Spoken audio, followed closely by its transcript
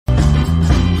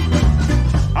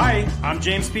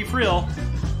James P. Friel.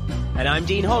 And I'm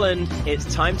Dean Holland.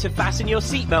 It's time to fasten your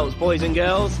seatbelts, boys and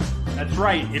girls. That's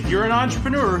right. If you're an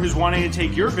entrepreneur who's wanting to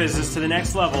take your business to the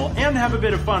next level and have a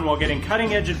bit of fun while getting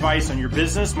cutting-edge advice on your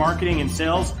business, marketing, and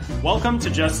sales, welcome to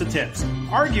Just the Tips,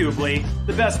 arguably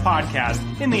the best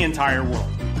podcast in the entire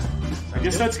world. I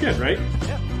guess that's good, right?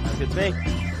 Yeah, that's good to me.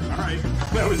 All right.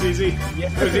 That was easy.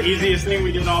 That was the easiest thing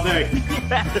we did all day.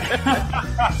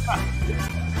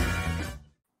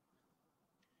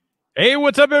 Hey,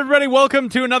 what's up, everybody? Welcome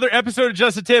to another episode of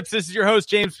Just the Tips. This is your host,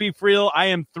 James P. Friel. I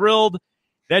am thrilled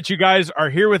that you guys are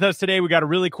here with us today. We got a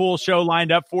really cool show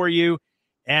lined up for you.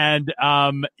 And,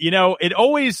 it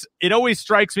always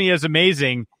strikes me as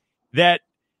amazing that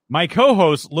my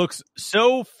co-host looks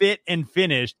so fit and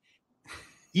finished,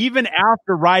 even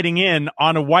after riding in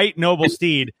on a white noble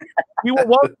steed. We will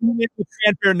welcome you into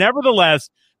fanfare. Nevertheless,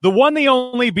 the one, the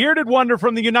only bearded wonder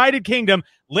from the United Kingdom,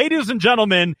 ladies and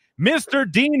gentlemen, Mr.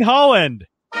 Dean Holland.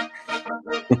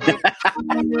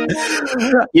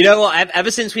 You know what? Ever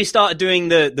since we started doing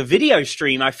the video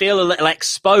stream, I feel a little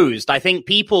exposed. I think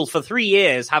people for 3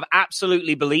 years have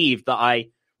absolutely believed that I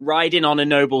ride in on a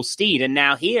noble steed. And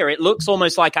now here it looks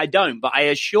almost like I don't. But I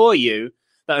assure you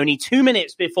that only 2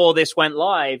 minutes before this went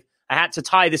live, I had to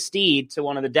tie the steed to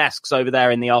one of the desks over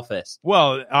there in the office.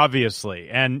 Well, obviously.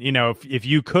 And, if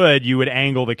you could, you would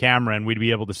angle the camera and we'd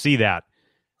be able to see that.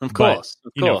 Of course.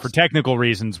 For technical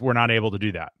reasons, we're not able to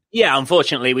do that. Yeah,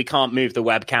 unfortunately, we can't move the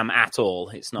webcam at all.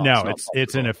 It's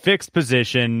it's in a fixed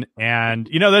position. And,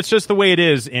 that's just the way it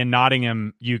is in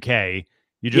Nottingham, UK.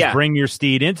 You just bring your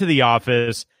steed into the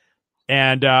office.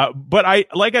 And, but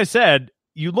like I said,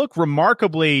 you look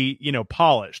remarkably,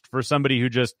 polished for somebody who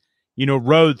just,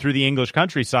 rode through the English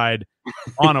countryside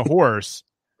on a horse.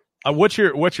 What's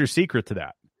your secret to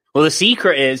that? Well, the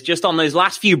secret is just on those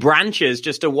last few branches,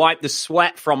 just to wipe the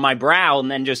sweat from my brow and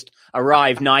then just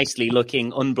arrive nicely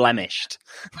looking unblemished.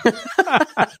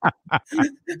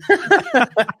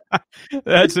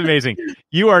 That's amazing.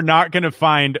 You are not going to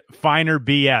find finer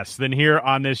BS than here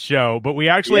on this show, but we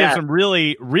actually have some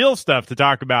really real stuff to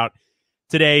talk about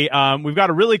today. We've got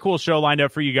a really cool show lined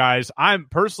up for you guys. I'm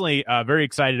personally very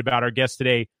excited about our guest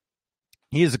today.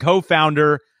 He is a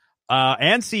co-founder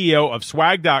and CEO of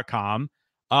swag.com.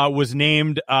 Was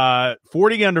named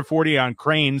 40 under 40 on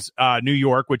Crain's New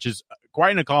York, which is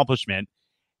quite an accomplishment,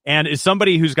 and is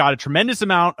somebody who's got a tremendous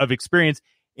amount of experience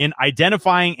in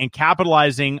identifying and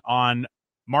capitalizing on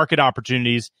market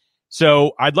opportunities.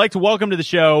 So I'd like to welcome to the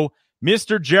show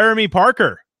Mr. Jeremy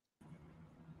Parker.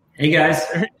 Hey guys,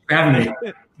 thanks for having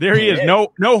me. There he is.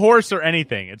 No horse or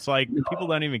anything. It's like people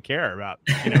don't even care about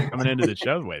coming into the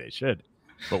show the way they should.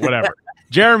 But whatever.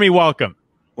 Jeremy, welcome.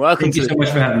 Welcome. Thank you so much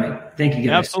for having me. Thank you,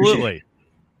 guys. Absolutely.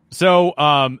 So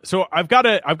I've got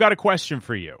a question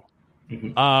for you.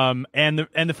 Mm-hmm.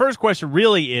 And the first question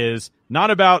really is not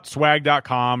about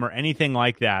swag.com or anything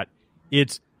like that.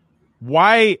 It's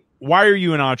why are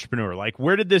you an entrepreneur? Like,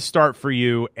 where did this start for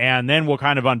you? And then we'll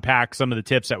kind of unpack some of the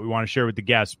tips that we want to share with the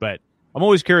guests. But I'm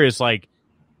always curious, like,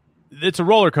 it's a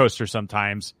roller coaster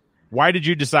sometimes. Why did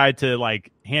you decide to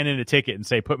hand in a ticket and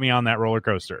say, put me on that roller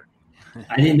coaster?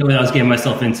 I didn't know what I was getting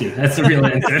myself into. That's the real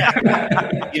answer.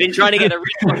 You didn't try to get a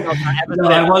refund on that episode. No,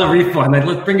 I want a refund.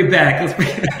 Let's bring it back.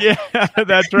 Yeah,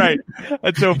 that's right.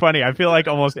 That's so funny. I feel like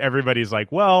almost everybody's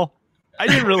like, well, I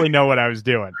didn't really know what I was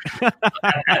doing.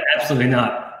 Absolutely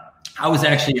not. I was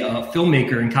actually a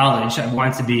filmmaker in college. I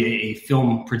wanted to be a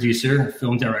film producer, a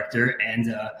film director,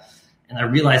 and I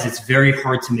realized it's very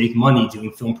hard to make money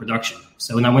doing film production.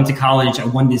 So when I went to college, I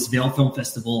won this Vail Film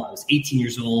Festival. I was 18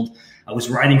 years old. I was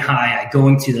riding high. I go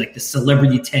into the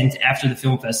celebrity tent after the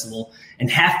film festival, and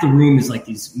half the room is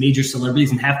these major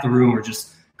celebrities, and half the room are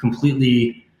just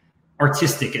completely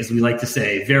artistic, as we like to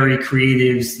say, very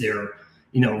creatives. They're,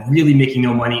 really making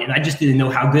no money. And I just didn't know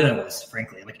how good I was,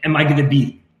 frankly. Am I going to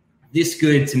be this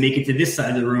good to make it to this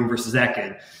side of the room versus that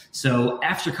good? So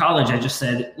after college, I just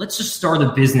said, let's just start a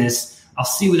business. I'll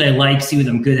see what I like, see what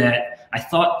I'm good at. I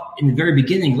thought in the very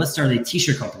beginning, let's start a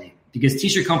t-shirt company. Because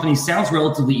t-shirt company sounds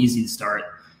relatively easy to start.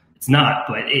 It's not,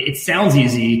 but it sounds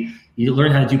easy. You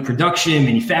learn how to do production,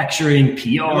 manufacturing,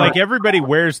 PR. Like everybody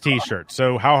wears t-shirts,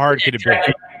 so how hard could it be?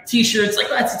 T-shirts,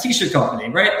 that's a t-shirt company,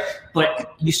 right?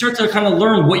 But you start to kind of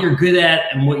learn what you're good at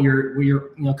and what you're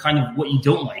kind of what you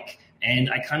don't like. And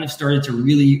I kind of started to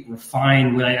really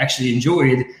refine what I actually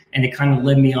enjoyed, and it kind of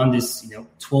led me on this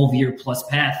 12-year plus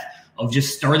path of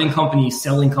just starting companies,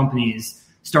 selling companies,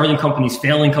 starting companies,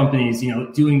 failing companies,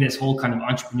 doing this whole kind of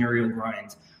entrepreneurial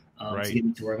grind to get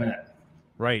into where I'm at.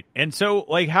 Right. And so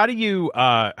how do you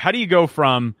go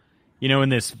from, in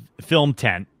this film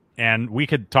tent, and we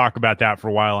could talk about that for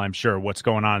a while, I'm sure, what's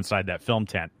going on inside that film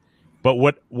tent.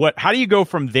 But how do you go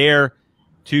from there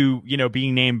to,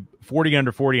 being named 40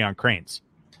 under 40 on Crain's?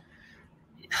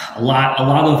 A lot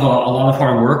of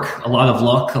hard work, a lot of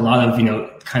luck, a lot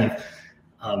of,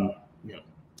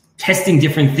 testing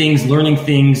different things, learning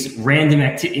things, random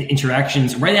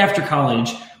interactions. Right after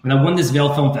college, when I won this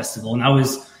Vail Film Festival, and I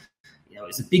was,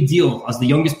 it's a big deal. I was the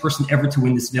youngest person ever to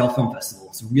win this Vail Film Festival.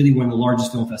 It's really one of the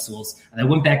largest film festivals. And I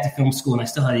went back to film school, and I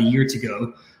still had a year to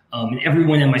go. And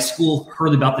everyone at my school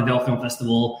heard about the Vail Film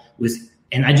Festival.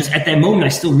 And I just, at that moment, I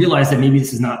still realized that maybe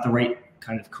this is not the right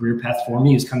kind of career path for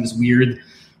me. It was kind of this weird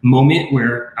moment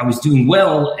where I was doing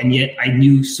well, and yet I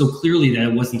knew so clearly that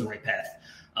it wasn't the right path.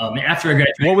 And after I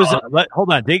graduated, what was it?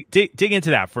 Hold on, dig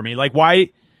into that for me. Like, why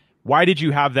did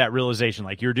you have that realization?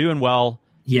 Like, you're doing well.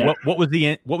 Yeah. What was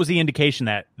the indication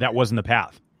that wasn't the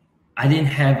path?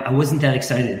 I wasn't that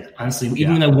excited, honestly.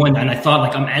 Even when I won, and I thought,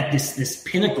 like, I'm at this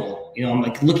pinnacle. I'm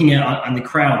like looking at on the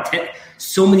crowd,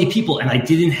 so many people, and I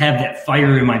didn't have that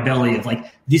fire in my belly of like,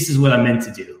 this is what I'm meant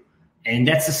to do. And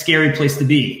that's a scary place to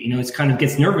be. It's kind of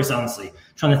gets nervous, honestly,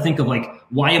 trying to think of like,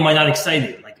 why am I not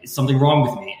excited? Like, is something wrong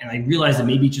with me? And I realized that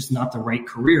maybe it's just not the right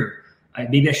career.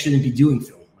 Maybe I shouldn't be doing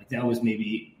film. Like, that was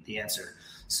maybe the answer.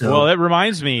 So, well, it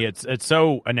reminds me, it's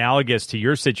so analogous to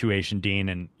your situation, Dean.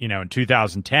 And, in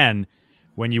 2010,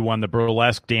 when you won the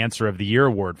Burlesque Dancer of the Year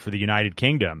award for the United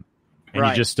Kingdom, and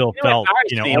you just still felt,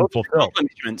 unfulfilled.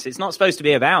 It's not supposed to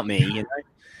be about me,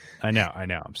 I know.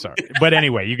 I'm sorry. But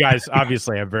anyway, you guys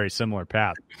obviously have a very similar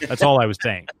path. That's all I was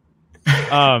saying.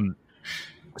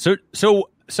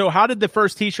 So how did the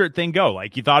first t-shirt thing go?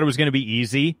 Like, you thought it was going to be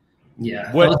easy?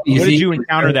 Yeah. What did you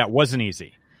encounter that wasn't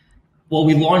easy? Well,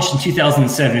 we launched in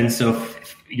 2007. So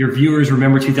if your viewers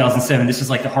remember 2007, this is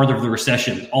like the heart of the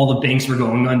recession. All the banks were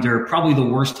going under. Probably the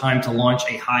worst time to launch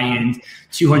a high-end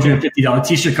 $250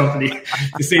 t-shirt company,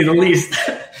 to say the least.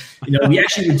 We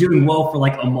actually were doing well for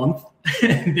like a month.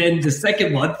 And then the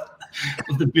second month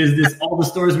of the business, all the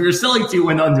stores we were selling to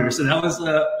went under. So that was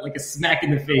like a smack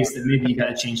in the face that maybe you got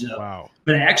to change it up. Wow.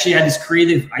 But I actually had this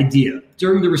creative idea.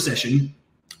 During the recession,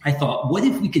 I thought, what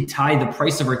if we could tie the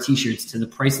price of our t-shirts to the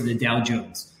price of the Dow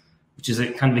Jones, which is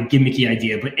a kind of a gimmicky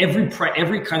idea. But every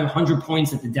kind of 100 points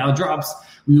that the Dow drops,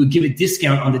 we would give a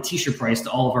discount on the t-shirt price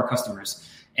to all of our customers.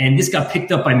 And this got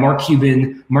picked up by Mark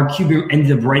Cuban. Mark Cuban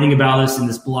ended up writing about us in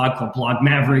this blog called Blog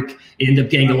Maverick. It ended up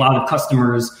getting a lot of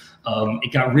customers.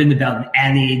 It got written about in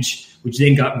Ad Age, which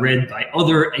then got read by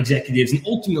other executives. And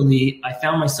ultimately, I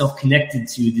found myself connected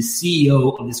to the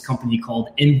CEO of this company called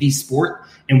MV Sport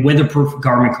and Weatherproof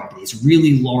Garment Company. It's a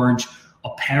really large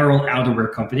apparel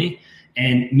outerwear company.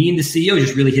 And me and the CEO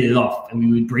just really hit it off. And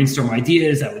we would brainstorm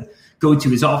ideas. I would go to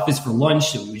his office for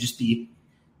lunch, and we would just be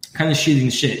kind of shooting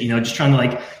the shit, just trying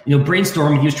to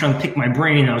brainstorm. He was trying to pick my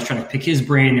brain. I was trying to pick his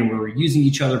brain, and we were using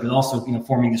each other, but also,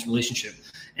 forming this relationship.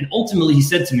 And ultimately he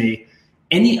said to me,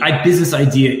 any business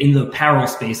idea in the apparel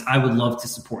space, I would love to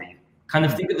support you. Kind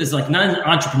of think of this like not an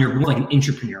entrepreneur, but more like an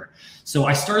intrapreneur. So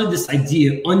I started this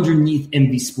idea underneath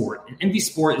MV Sport. And MV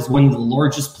Sport is one of the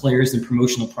largest players in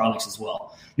promotional products as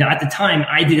well. Now, at the time,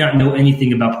 I did not know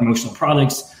anything about promotional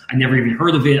products. I never even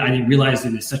heard of it. I didn't realize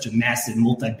it was such a massive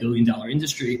multi-billion-dollar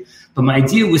industry. But my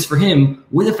idea was for him,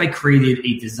 what if I created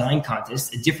a design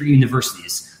contest at different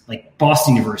universities, like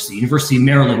Boston University, University of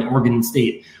Maryland, Oregon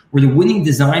State, where the winning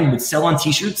design would sell on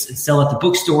t-shirts and sell at the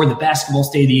bookstore, the basketball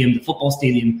stadium, the football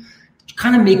stadium,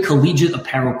 kind of make collegiate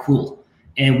apparel cool.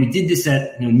 And we did this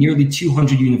at nearly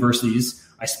 200 universities.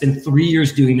 I spent 3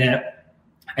 years doing that.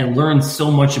 I learned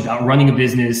so much about running a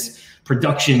business,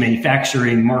 production,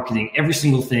 manufacturing, marketing, every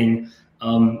single thing.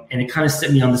 And it kind of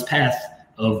set me on this path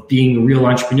of being a real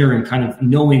entrepreneur and kind of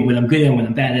knowing what I'm good at, what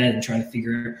I'm bad at, and trying to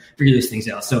figure those things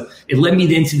out. So it led me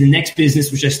then to the next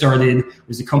business, which I started. It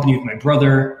was a company with my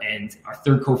brother, and our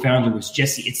third co-founder was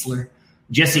Jesse Itzler.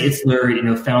 Jesse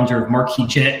Itzler, founder of Marquis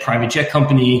Jet, private jet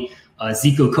company,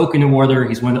 Zico Coconut Water.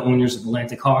 He's one of the owners of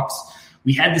Atlantic Hawks.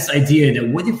 We had this idea that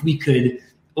what if we could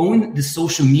own the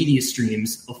social media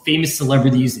streams of famous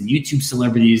celebrities and YouTube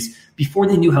celebrities before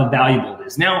they knew how valuable it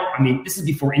is. Now, this is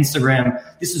before Instagram.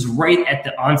 This is right at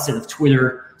the onset of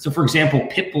Twitter. So, for example,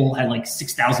 Pitbull had like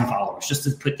 6,000 followers, just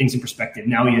to put things in perspective.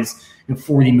 Now he has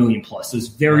 40 million plus. So it's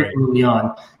very early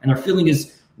on. And our feeling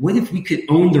is, what if we could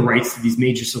own the rights to these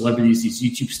major celebrities, these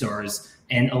YouTube stars,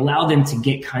 and allow them to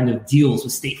get kind of deals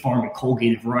with State Farm and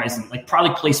Colgate and Verizon, like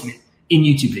product placement in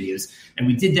YouTube videos. And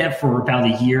we did that for about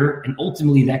a year. And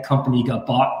ultimately that company got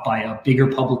bought by a bigger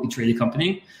publicly traded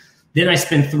company. Then I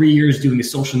spent 3 years doing a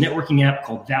social networking app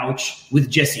called Vouch with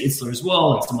Jesse Itzler as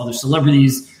well and some other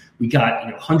celebrities. We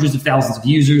got hundreds of thousands of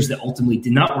users that ultimately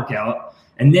did not work out.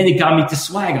 And then it got me to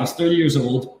Swag. I was 30 years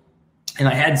old and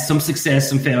I had some success,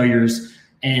 some failures.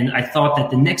 And I thought that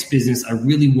the next business, I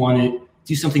really wanted to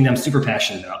do something that I'm super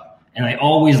passionate about. And I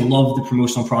always loved the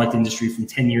promotional product industry from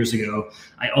 10 years ago.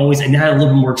 I now had a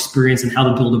little bit more experience in how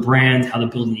to build a brand, how to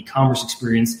build an e-commerce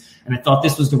experience. And I thought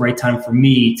this was the right time for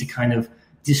me to kind of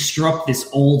disrupt this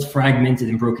old, fragmented,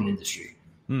 and broken industry.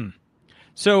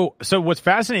 So what's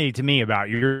fascinating to me about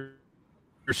your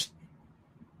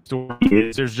story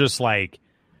is there's just like,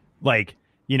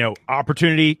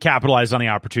 opportunity, capitalize on the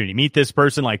opportunity, meet this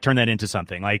person, like turn that into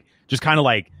something, like just kind of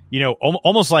like,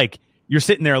 almost like you're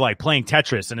sitting there like playing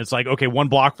Tetris and it's like, okay, one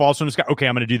block falls from the sky. Okay,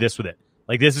 I'm going to do this with it.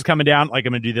 Like this is coming down. Like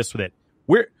I'm going to do this with it.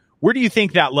 Where do you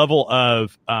think that level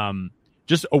of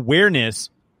just awareness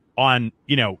on,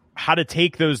 how to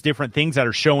take those different things that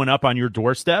are showing up on your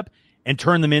doorstep and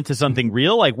turn them into something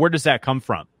real? Like, where does that come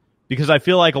from? Because I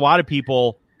feel like a lot of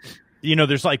people,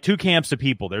 there's like two camps of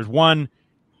people. There's one,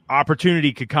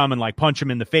 opportunity could come and like punch them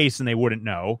in the face and they wouldn't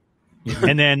know.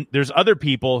 And then there's other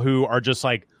people who are just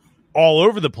like all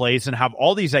over the place and have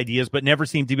all these ideas, but never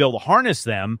seem to be able to harness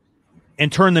them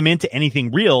and turn them into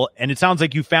anything real. And it sounds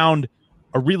like you found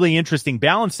a really interesting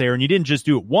balance there, and you didn't just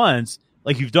do it once,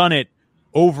 like you've done it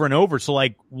over and over. So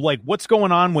like what's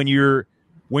going on when you're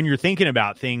thinking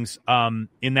about things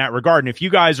in that regard? And if you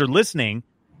guys are listening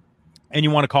and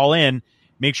you want to call in,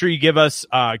 make sure you give us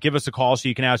a call so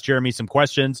you can ask Jeremy some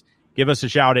questions. Give us a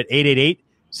shout at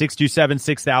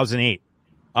 888-627-6008.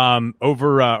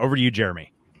 Over to you, Jeremy.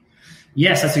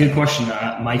 Yes, that's a good question.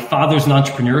 My father's an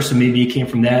entrepreneur, so maybe it came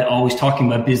from that, always talking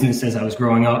about business as I was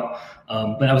growing up.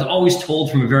 But I was always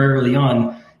told from very early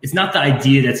on, it's not the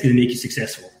idea that's going to make you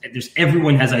successful.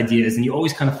 Everyone has ideas, and you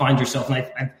always kind of find yourself, and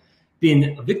I've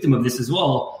been a victim of this as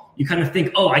well. You kind of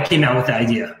think, oh, I came out with the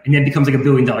idea, and then it becomes like $1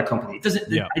 billion company.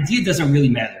 The idea doesn't really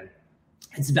matter.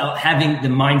 It's about having the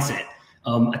mindset.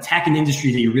 Attack an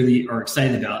industry that you really are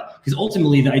excited about, because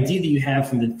ultimately the idea that you have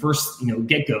from the first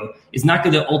get-go is not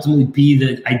going to ultimately be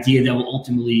the idea that will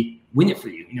ultimately win it for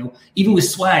you. Even with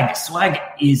Swag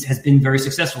has been very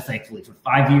successful, thankfully. For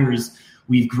 5 years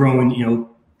we've grown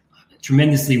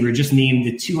tremendously. We were just named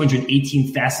the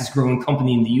 218th fastest growing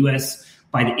company in the US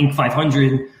by the Inc.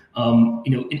 500.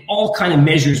 In all kind of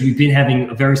measures we've been having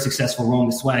a very successful run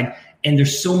with Swag. And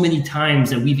there's so many times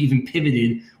that we've even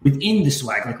pivoted within the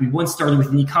Swag. Like we once started with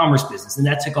an e-commerce business, and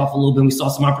that took off a little bit. And we saw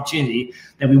some opportunity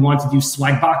that we wanted to do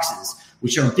Swag boxes,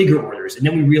 which are bigger orders. And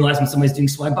then we realized when somebody's doing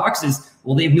Swag boxes,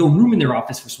 well, they have no room in their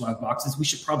office for Swag boxes. We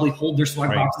should probably hold their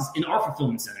Swag boxes in our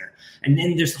fulfillment center. And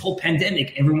then there's the whole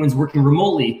pandemic. Everyone's working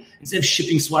remotely. Instead of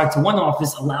shipping Swag to one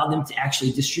office, allow them to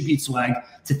actually distribute Swag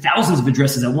to thousands of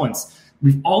addresses at once.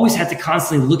 We've always had to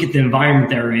constantly look at the environment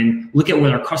that we're in, look at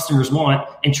what our customers want,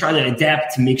 and try to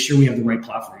adapt to make sure we have the right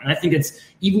platform. And I think it's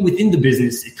even within the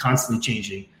business, it's constantly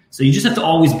changing. So you just have to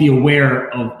always be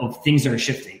aware of things that are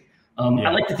shifting.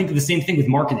 I like to think of the same thing with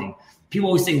marketing. People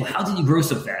always say, well, how did you grow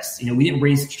so fast? We didn't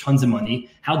raise tons of money.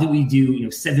 How did we do,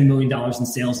 $7 million in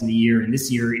sales in a year? And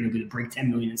this year, going to break 10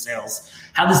 million in sales.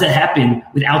 How does that happen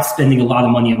without spending a lot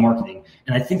of money on marketing?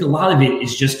 And I think a lot of it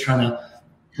is just trying to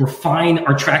refine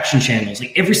our traction channels.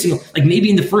 Maybe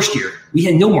in the first year, we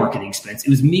had no marketing expense. It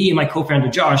was me and my co-founder,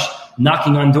 Josh,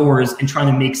 knocking on doors and trying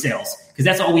to make sales, because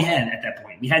that's all we had at that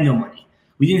point. We had no money.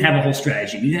 We didn't have a whole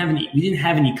strategy. We didn't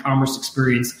have an e-commerce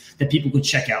experience that people could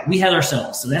check out. We had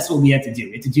ourselves. So that's what we had to do.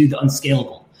 We had to do the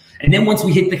unscalable. And then once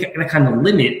we hit the kind of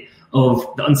limit of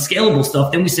the unscalable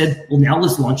stuff, then we said, well, now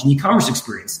let's launch an e-commerce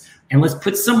experience. And let's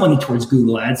put some money towards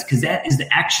Google Ads, because that is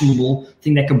the actionable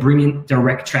thing that could bring in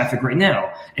direct traffic right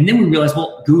now. And then we realized,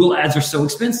 well, Google Ads are so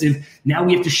expensive. Now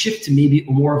we have to shift to maybe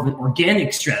more of an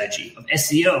organic strategy of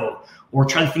SEO, or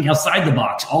try to think outside the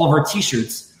box. All of our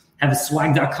t-shirts have a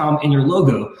swag.com in their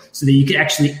logo, so that you can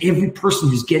actually, every person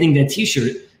who's getting that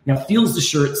t-shirt now feels the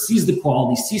shirt, sees the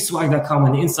quality, sees swag.com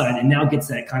on the inside, and now gets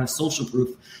that kind of social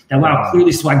proof that, wow,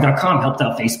 clearly swag.com helped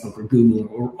out Facebook or Google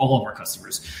or all of our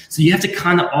customers. So you have to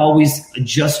kind of always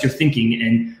adjust your thinking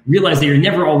and realize that you're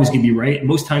never always going to be right.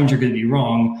 Most times you're going to be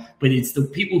wrong, but it's the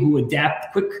people who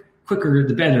adapt quicker,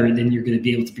 the better, then you're going to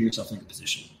be able to put yourself in a good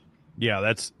position.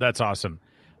 Yeah, that's awesome.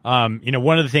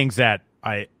 One of the things that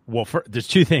there's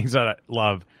two things that I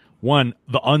love. One,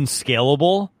 the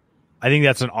unscalable. I think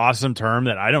that's an awesome term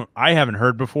that I haven't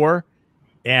heard before.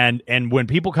 And when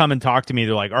people come and talk to me,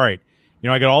 they're like, all right,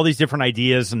 I got all these different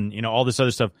ideas and, all this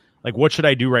other stuff. Like, what should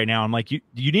I do right now? I'm like, you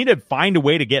need to find a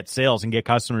way to get sales and get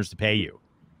customers to pay you.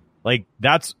 Like,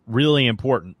 that's really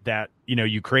important that,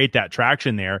 you create that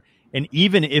traction there. And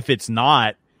even if it's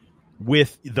not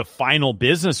with the final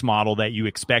business model that you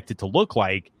expect it to look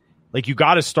like you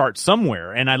got to start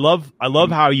somewhere. And I love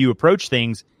how you approach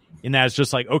things in that it's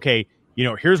just like, okay,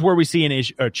 here's where we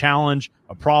see a challenge,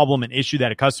 a problem, an issue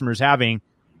that a customer is having.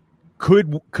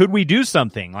 could we do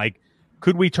something? Like,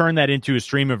 could we turn that into a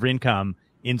stream of income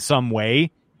in some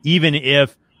way, even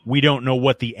if we don't know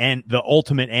what the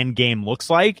ultimate end game looks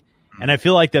like? And I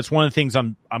feel like that's one of the things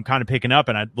I'm kind of picking up,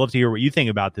 and I'd love to hear what you think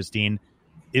about this, Dean,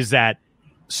 is that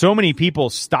so many people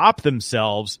stop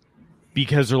themselves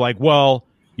because they're like, well,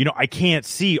 I can't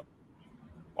see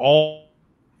all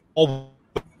the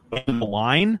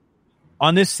line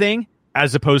on this thing,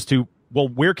 as opposed to, well,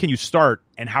 where can you start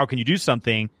and how can you do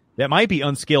something that might be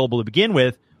unscalable to begin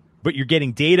with, but you're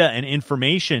getting data and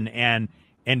information and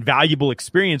valuable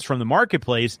experience from the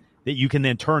marketplace that you can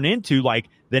then turn into like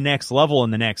the next level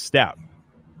and the next step.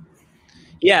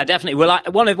 Yeah, definitely. Well,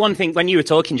 one thing, when you were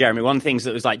talking, Jeremy, one of the things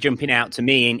that was like jumping out to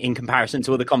me in comparison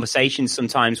to other conversations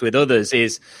sometimes with others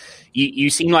is you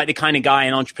seem like the kind of guy,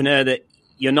 an entrepreneur, that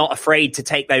you're not afraid to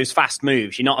take those fast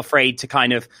moves. You're not afraid to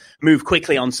kind of move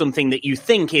quickly on something that you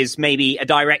think is maybe a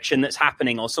direction that's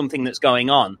happening or something that's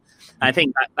going on. And I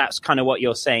think that's kind of what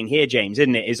you're saying here, James,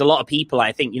 isn't it? Is a lot of people,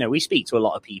 I think, we speak to a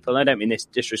lot of people. I don't mean this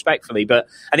disrespectfully, but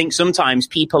I think sometimes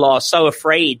people are so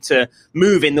afraid to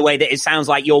move in the way that it sounds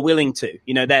like you're willing to.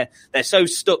 They're so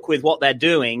stuck with what they're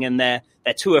doing, and they're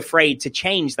too afraid to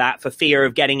change that for fear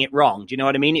of getting it wrong. Do you know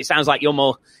what I mean? It sounds like you're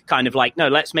more kind of like, no,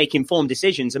 let's make informed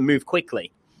decisions and move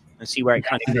quickly and see where it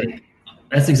kind of goes.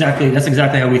 That's exactly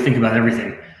how we think about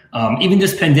everything. Even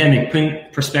this pandemic, put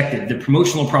in perspective, the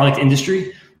promotional product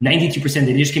industry, 92%,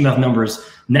 they just came out with numbers,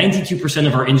 92%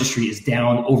 of our industry is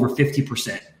down over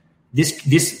 50%.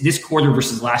 This quarter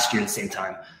versus last year at the same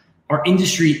time. Our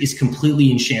industry is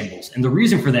completely in shambles. And the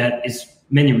reason for that is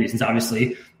many reasons,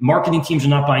 obviously. Marketing teams are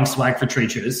not buying swag for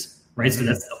trade shows, right? So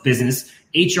that's a business.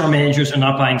 HR managers are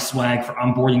not buying swag for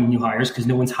onboarding new hires because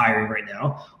no one's hiring right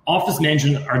now. Office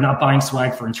managers are not buying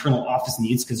swag for internal office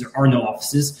needs because there are no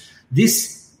offices.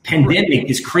 This pandemic,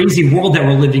 this crazy world that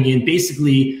we're living in,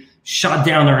 basically shot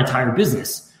down our entire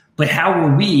business. But how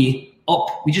were we up?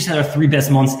 We just had our 3 best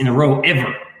months in a row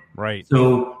ever. Right.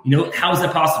 So, how is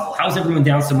that possible? How is everyone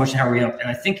down so much and how are we up? And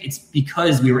I think it's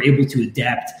because we were able to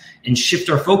adapt and shift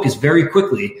our focus very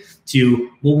quickly to,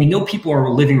 well, we know people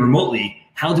are living remotely.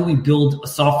 How do we build a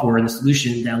software and a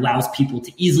solution that allows people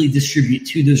to easily distribute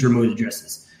to those remote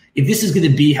addresses? If this is going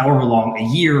to be however long, a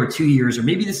year or 2 years, or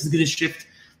maybe this is going to shift,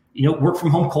 work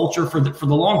from home culture for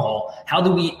the long haul, how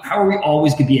are we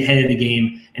always going to be ahead of the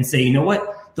game and say, you know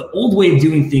what, the old way of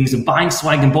doing things, of buying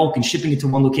swag in bulk and shipping it to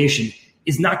one location,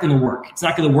 is not going to work. It's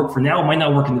not going to work for now. It might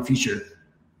not work in the future.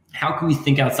 How can we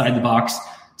think outside the box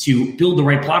to build the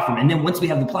right platform? And then once we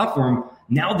have the platform,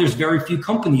 now there's very few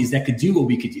companies that could do what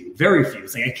we could do. Very few.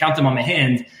 It's like I count them on my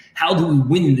hand. How do we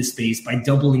win in this space? By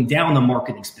doubling down on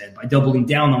marketing spend, by doubling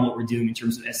down on what we're doing in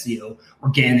terms of SEO,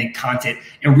 organic content,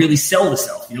 and really sell the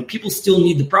self. People still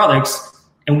need the products,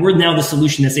 and we're now the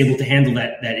solution that's able to handle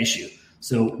that issue.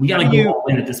 So we got to go all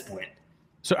in at this point.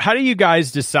 So how do you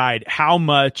guys decide how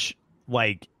much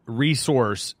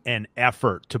resource and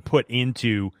effort to put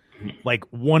into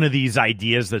one of these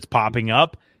ideas that's popping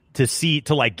up to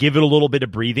give it a little bit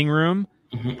of breathing room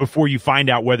before you find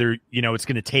out whether, it's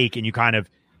going to take and you kind of,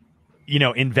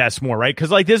 invest more, right? Because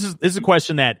this is a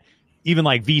question that even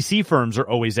VC firms are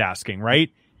always asking, right?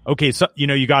 Okay, so,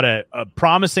 you got a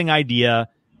promising idea,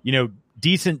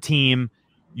 decent team,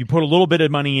 you put a little bit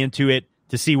of money into it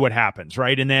to see what happens,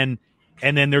 right? And then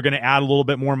they're going to add a little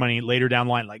bit more money later down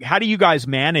the line. How do you guys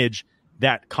manage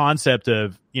that concept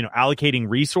of, allocating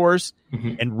resource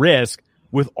and risk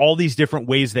with all these different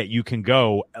ways that you can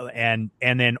go and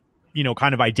then,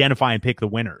 kind of identify and pick the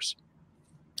winners?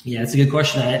 Yeah, that's a good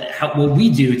question. What we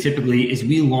do typically is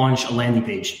we launch a landing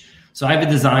page. So I have a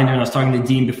designer, and I was talking to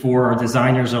Dean before. Our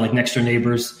designers are next door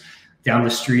neighbors down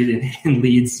the street in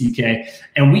Leeds, UK.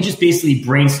 And we just basically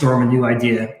brainstorm a new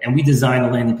idea, and we design a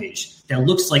landing page that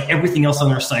looks like everything else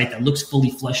on our site, that looks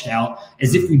fully fleshed out,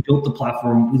 as if we built the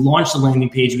platform. We launched the landing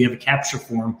page. We have a capture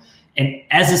form. And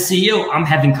as a CEO, I'm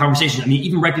having conversations.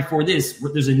 Even right before this,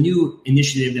 there's a new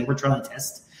initiative that we're trying to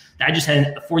test. I just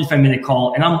had a 45-minute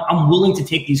call, and I'm willing to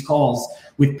take these calls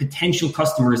with potential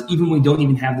customers, even when we don't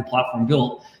even have the platform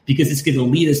built, because it's going to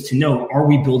lead us to know, are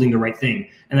we building the right thing?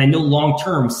 And I know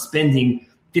long-term spending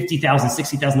 $50,000,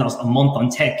 $60,000 a month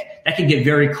on tech, that can get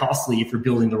very costly if you're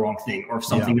building the wrong thing or if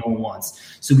something no one wants.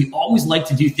 So we always like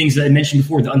to do things that I mentioned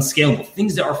before, the unscalable,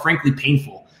 things that are frankly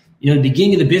painful. At the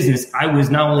beginning of the business, I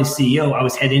was not only CEO, I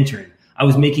was head intern. I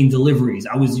was making deliveries.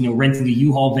 I was, renting a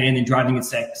U-Haul van and driving it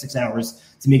 6 hours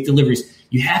to make deliveries.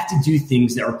 You have to do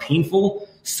things that are painful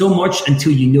so much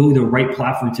until you know the right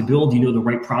platform to build, the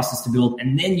right process to build,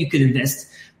 and then you could invest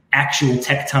actual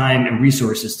tech time and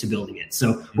resources to building it.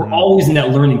 So we're always in that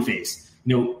learning phase.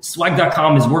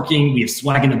 Swag.com is working. We have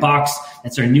Swag in a Box.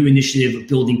 That's our new initiative of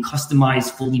building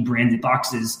customized, fully branded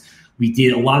boxes. We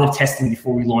did a lot of testing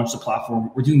before we launched the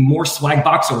platform. We're doing more Swag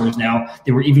box orders now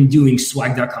than we're even doing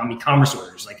Swag.com e-commerce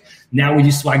orders. Like now we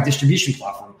do Swag distribution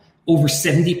platform. Over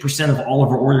 70% of all of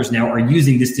our orders now are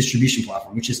using this distribution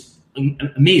platform, which is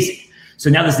amazing.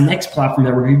 So now this next platform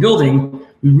that we're rebuilding,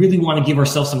 we really want to give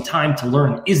ourselves some time to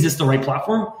learn, is this the right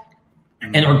platform?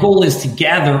 And our goal is to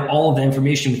gather all of the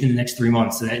information within the next 3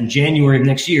 months so that in January of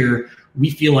next year, we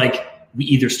feel like we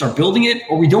either start building it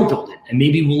or we don't build it. And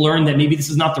maybe we'll learn that maybe this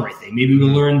is not the right thing. Maybe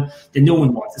we'll learn that no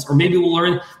one wants this. Or maybe we'll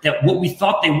learn that what we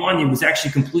thought they wanted was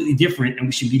actually completely different and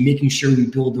we should be making sure we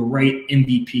build the right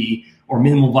MVP or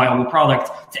minimal viable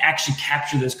product to actually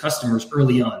capture those customers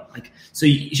early on. So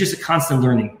it's just a constant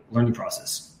learning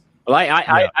process. Well,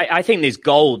 I think there's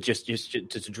gold, just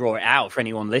to draw it out for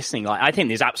anyone listening. I think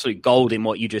there's absolute gold in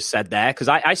what you just said there, because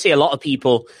I see a lot of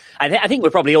people. I think we're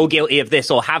probably all guilty of this,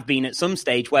 or have been at some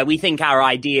stage, where we think our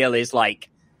idea is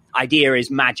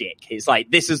magic. It's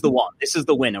like, this is the one, this is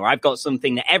the winner. I've got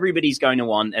something that everybody's going to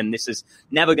want, and this is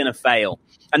never going to fail.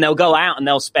 And they'll go out and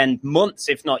they'll spend months,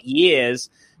 if not years,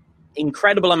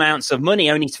 incredible amounts of money,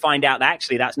 only to find out that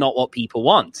actually that's not what people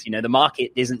want. The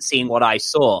market isn't seeing what I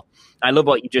saw. I love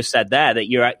what you just said there, that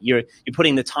you're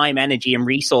putting the time, energy, and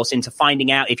resource into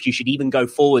finding out if you should even go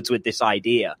forwards with this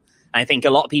idea. And I think a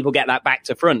lot of people get that back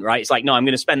to front, right? It's like, no, I'm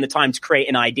going to spend the time to create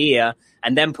an idea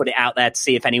and then put it out there to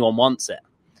see if anyone wants it.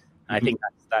 And I think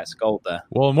that's gold there.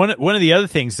 Well, and one of the other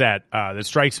things that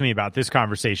strikes me about this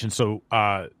conversation, so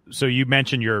you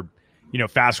mentioned you're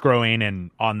fast growing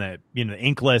and on the the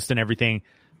Inc. list and everything.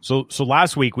 So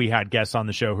last week we had guests on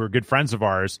the show who are good friends of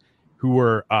ours who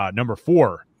were number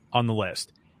 4 on the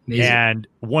list. Amazing. And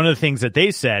one of the things that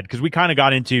they said, because we kind of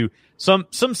got into some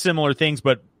similar things,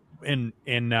 but in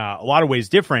a lot of ways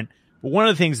different. But one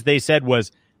of the things that they said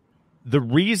was the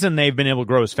reason they've been able to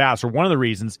grow as fast, or one of the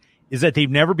reasons, is that they've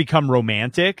never become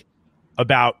romantic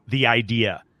about the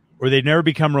idea, or they've never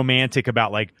become romantic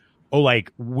about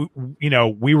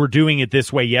we were doing it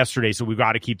this way yesterday, so we've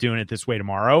got to keep doing it this way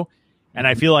tomorrow. And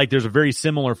I feel like there's a very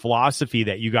similar philosophy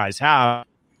that you guys have,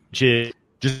 which is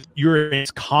just you're in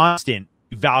constant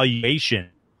evaluation,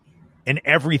 and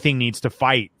everything needs to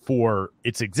fight for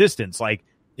its existence. Like,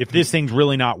 if this thing's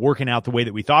really not working out the way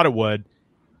that we thought it would,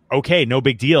 okay, no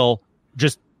big deal.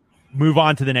 Just move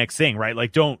on to the next thing, right?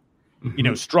 Like, don't,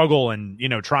 struggle and,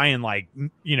 try and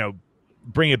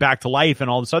bring it back to life and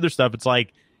all this other stuff. It's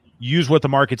like, use what the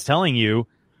market's telling you.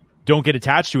 Don't get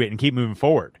attached to it and keep moving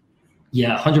forward.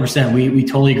 Yeah, 100%. We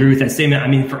totally agree with that statement. I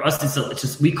mean, for us, it's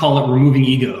just, we call it removing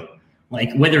ego.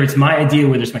 Like, whether it's my idea,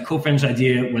 whether it's my co-founder's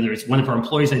idea, whether it's one of our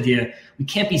employees' idea, we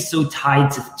can't be so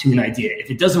tied to an idea. If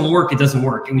it doesn't work, it doesn't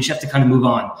work, and we just have to kind of move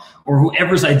on. Or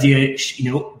whoever's idea,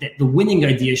 that the winning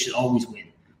idea should always win.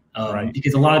 Right.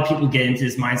 Because a lot of people get into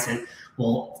this mindset,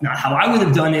 well, it's not how I would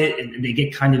have done it, and they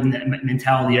get kind of in that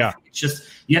mentality. Yeah. It's just,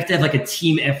 you have to have like a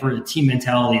team effort, a team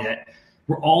mentality, that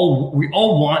we all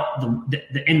want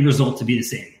the end result to be the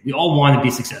same. We all want to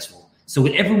be successful. So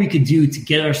whatever we could do to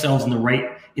get ourselves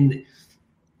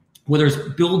whether it's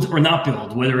build or not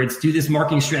build, whether it's do this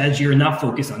marketing strategy or not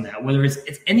focus on that, whether it's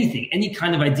anything, any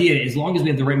kind of idea, as long as we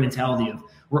have the right mentality of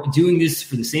we're doing this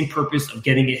for the same purpose of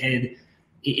getting ahead,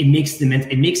 it makes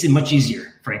it much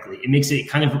easier, frankly. It makes it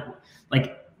kind of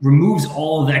removes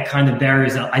all of that kind of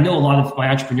barriers out. I know a lot of my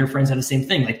entrepreneur friends have the same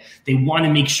thing. Like, they want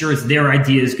to make sure it's their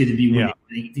idea is going to be winning.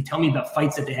 Yeah. They tell me about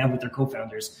fights that they have with their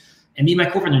co-founders. And me and my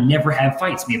co-founder never have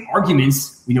fights. We have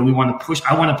arguments. I want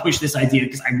to push this idea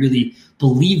because I really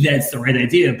believe that it's the right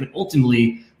idea. But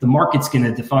ultimately, the market's going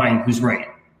to define who's right,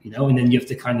 and then you have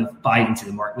to kind of buy into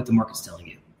the market, what the market's telling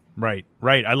you. Right.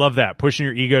 I love that. Pushing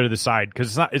your ego to the side,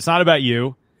 because it's not about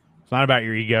you. It's not about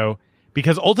your ego,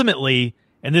 because ultimately,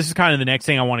 and this is kind of the next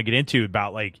thing I want to get into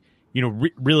about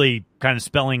really kind of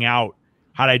spelling out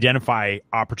how to identify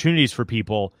opportunities for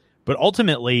people. But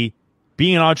ultimately,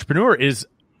 being an entrepreneur is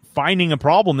finding a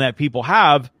problem that people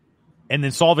have and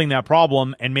then solving that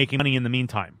problem and making money in the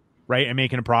meantime, right? And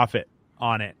making a profit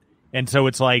on it. And so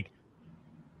it's like,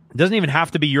 it doesn't even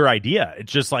have to be your idea.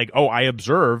 It's just like, oh, I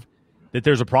observe that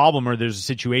there's a problem or there's a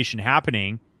situation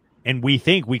happening, and we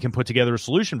think we can put together a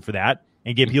solution for that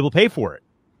and get people to pay for it.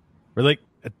 Or like,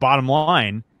 at bottom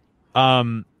line,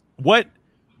 what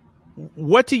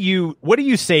do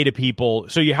you say to people?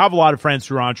 So you have a lot of friends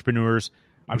who are entrepreneurs.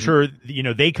 I'm sure,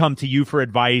 they come to you for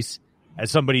advice as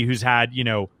somebody who's had,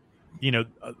 a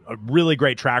really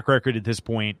great track record at this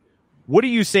point. What do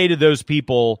you say to those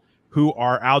people who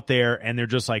are out there and they're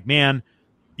just like, man,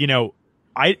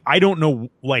 I don't know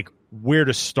where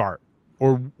to start,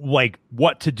 or like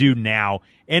what to do now.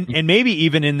 And maybe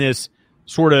even in this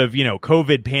sort of,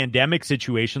 COVID pandemic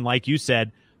situation, like you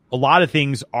said, a lot of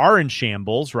things are in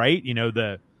shambles, right?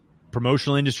 The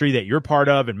promotional industry that you're part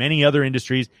of and many other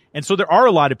industries. And so there are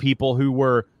a lot of people who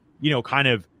were, kind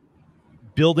of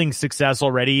building success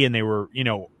already, and they were,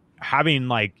 having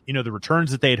the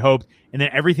returns that they had hoped, and then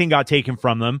everything got taken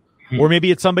from them. Or maybe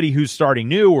it's somebody who's starting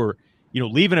new, or,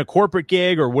 leaving a corporate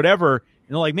gig or whatever.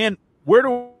 And they're like, man, where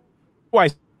do I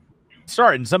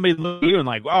start? And somebody look at you and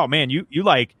like, oh man, you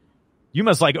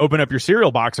must open up your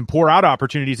cereal box and pour out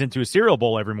opportunities into a cereal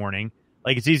bowl every morning.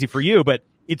 Like, it's easy for you, but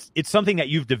it's something that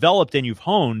you've developed and you've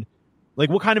honed. Like,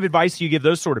 what kind of advice do you give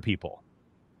those sort of people?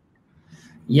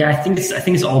 Yeah, I think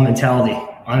it's all mentality,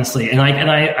 honestly. And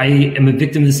I am a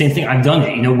victim of the same thing. I've done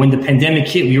it. When the pandemic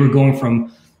hit, we were going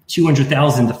from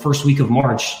 200,000 the first week of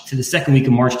March to the second week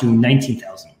of March doing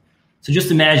 19,000. So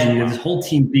just imagine, this whole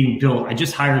team being built. I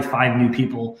just hired 5 new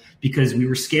people because we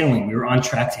were scaling. We were on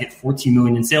track to hit 14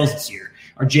 million in sales this year.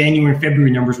 Our January and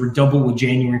February numbers were double what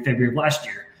January and February of last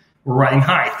year. We're riding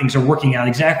high. Things are working out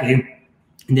exactly.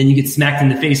 And then you get smacked in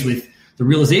the face with the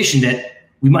realization that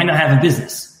we might not have a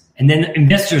business. And then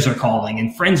investors are calling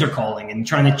and friends are calling and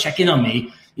trying to check in on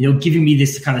me, giving me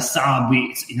this kind of sob.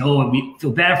 We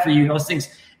feel bad for you, those things.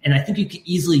 And I think you can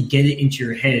easily get it into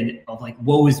your head of like,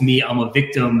 woe is me, I'm a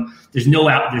victim. There's no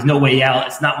way out.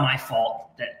 It's not my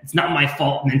fault. It's not my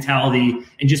fault mentality,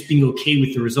 and just being okay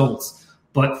with the results.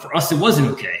 But for us, it wasn't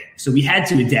okay. So we had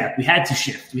to adapt. We had to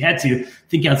shift. We had to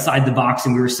think outside the box,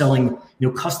 and we were selling,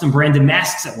 custom branded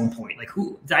masks at one point. Like,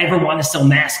 who did I ever want to sell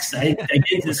masks? I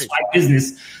get into this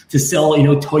business to sell,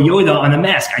 Toyota on a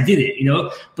mask. I did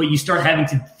it, but you start having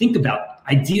to think about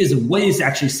ideas of what is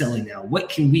actually selling now. What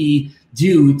can we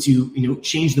do to,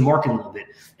 change the market a little bit?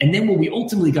 And then what we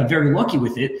ultimately got very lucky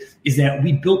with it is that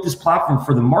we built this platform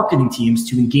for the marketing teams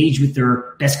to engage with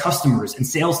their best customers and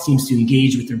sales teams to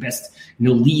engage with their best,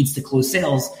 leads to close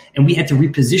sales. And we had to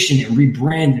reposition and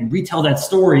rebrand and retell that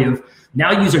story of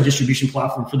now use our distribution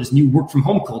platform for this new work from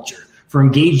home culture, for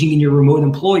engaging in your remote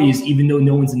employees, even though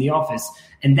no one's in the office.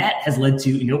 And that has led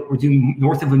to, we're doing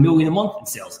north of $1 million a month in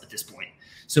sales at this point.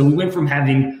 So we went from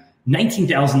having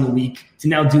 19,000 a week to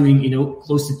now doing,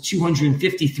 close to $250,000,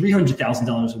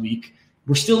 $300,000 a week.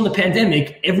 We're still in the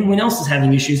pandemic. Everyone else is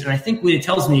having issues. And I think what it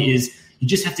tells me is you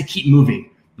just have to keep moving.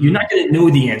 You're not going to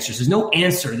know the answers. There's no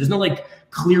answer. There's no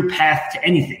clear path to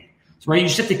anything. So, right? You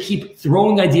just have to keep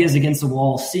throwing ideas against the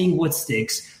wall, seeing what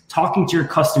sticks, talking to your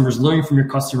customers, learning from your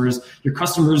customers,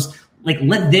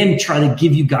 let them try to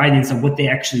give you guidance on what they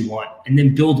actually want, and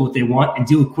then build what they want and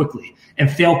do it quickly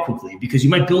and fail quickly, because you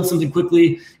might build something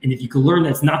quickly. And if you can learn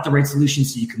that's not the right solution,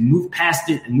 so you can move past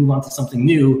it and move on to something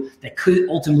new that could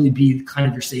ultimately be kind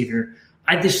of your savior,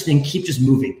 I just think keep just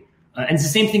moving. And it's the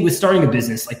same thing with starting a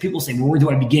business. Like, people say, well, where do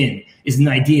I begin? Is an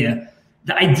idea.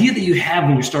 The idea that you have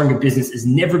when you're starting a business is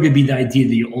never going to be the idea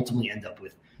that you ultimately end up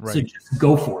with. Right. So just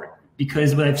go for it.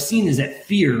 Because what I've seen is that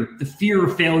the fear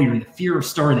of failure, the fear of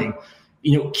starting,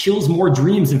 kills more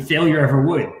dreams than failure ever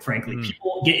would, frankly.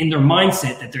 People get in their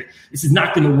mindset that this is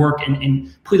not going to work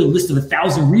and put a list of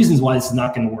 1,000 reasons why this is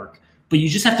not going to work. But you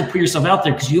just have to put yourself out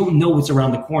there, because you don't know what's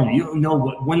around the corner. You don't know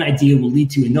what one idea will lead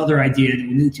to another idea, that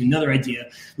will lead to another idea,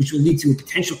 which will lead to a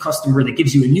potential customer that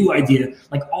gives you a new idea.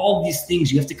 Like, all these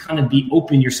things, you have to kind of be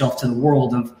open yourself to the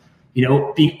world of,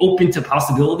 being open to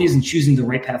possibilities and choosing the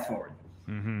right path forward.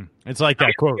 Mm-hmm. It's like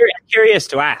that quote. I'm curious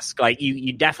to ask,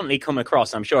 you definitely come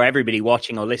across, I'm sure everybody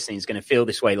watching or listening is going to feel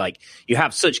this way. Like, you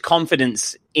have such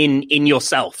confidence in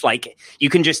yourself. Like, you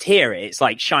can just hear it. It's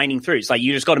like shining through. It's like,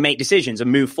 you just got to make decisions and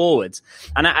move forwards.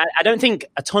 And I don't think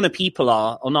a ton of people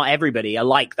are, or not everybody are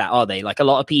like that, are they? Like, a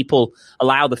lot of people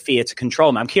allow the fear to control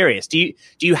them. I'm curious, do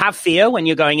you have fear when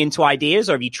you're going into ideas,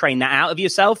 or have you trained that out of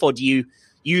yourself, or do you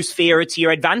use fear to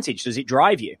your advantage? Does it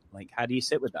drive you? Like, how do you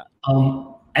sit with that?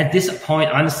 At this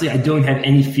point, honestly, I don't have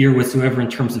any fear whatsoever in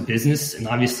terms of business. And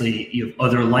obviously, you have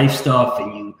other life stuff,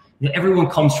 and everyone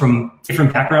comes from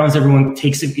different backgrounds. Everyone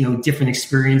takes different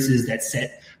experiences that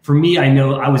set. For me, I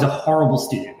know I was a horrible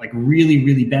student, like really,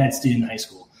 really bad student in high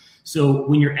school. So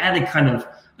when you're at a kind of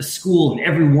a school,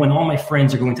 and all my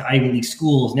friends are going to Ivy League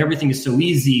schools, and everything is so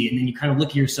easy, and then you kind of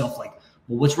look at yourself like,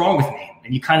 well, what's wrong with me?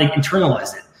 And you kind of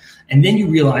internalize it. And then you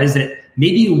realize that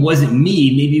maybe it wasn't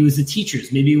me. Maybe it was the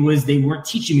teachers. Maybe it was they weren't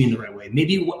teaching me in the right way.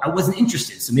 Maybe I wasn't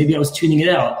interested. So maybe I was tuning it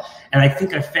out. And I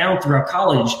think I found throughout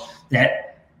college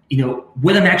that,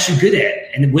 what I'm actually good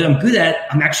at. And what I'm good at,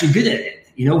 I'm actually good at it.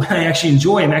 What I actually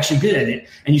enjoy, I'm actually good at it.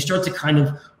 And you start to kind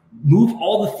of move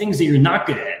all the things that you're not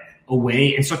good at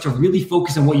away and start to really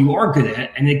focus on what you are good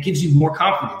at. And it gives you more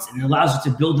confidence and it allows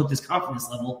you to build up this confidence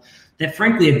level that,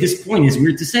 frankly, at this point is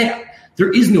weird to say.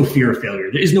 There is no fear of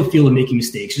failure. There is no fear of making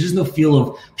mistakes. There's no feel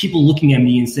of people looking at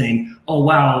me and saying, oh,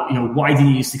 wow, why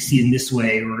didn't you succeed in this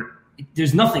way? Or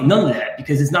there's none of that,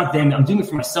 because it's not them. I'm doing it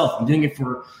for myself. I'm doing it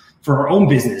for our own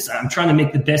business. I'm trying to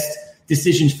make the best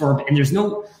decisions and there's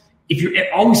no, if you're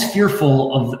always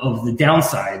fearful of the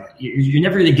downside, you're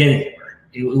never going to get anywhere.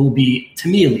 It will be, to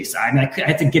me at least, I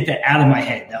had to get that out of my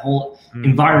head, that whole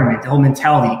environment, the whole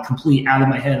mentality complete out of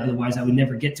my head. Otherwise, I would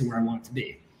never get to where I want it to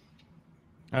be.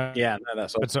 Yeah, no,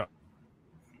 that's awesome.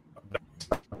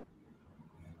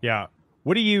 Yeah.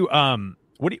 What do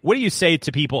you say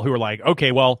to people who are like,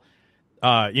 okay, well,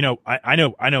 I know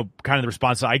kind of the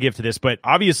response that I give to this, but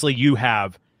obviously you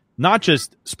have not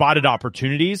just spotted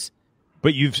opportunities,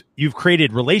 but you've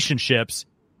created relationships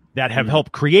that have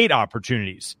helped create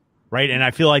opportunities, right? And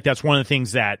I feel like that's one of the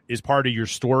things that is part of your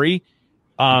story.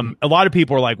 A lot of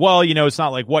people are like, well, it's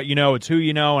not like what you know, it's who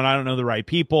you know, and I don't know the right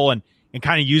people, and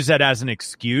kind of use that as an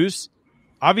excuse.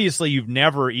 Obviously, you've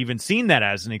never even seen that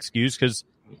as an excuse because,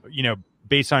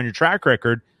 based on your track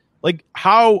record, like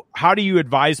how do you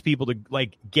advise people to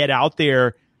like get out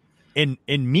there and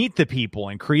meet the people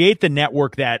and create the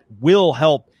network that will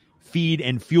help feed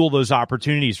and fuel those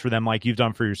opportunities for them, like you've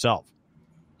done for yourself?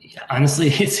 Yeah, honestly,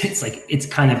 it's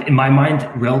kind of, in my mind,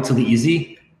 relatively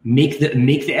easy. Make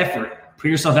the effort, put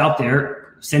yourself out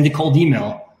there, send a cold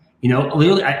email.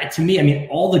 Literally, to me, I mean,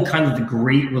 all the kind of the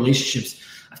great relationships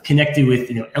I've connected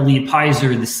with, Elliot Pizer,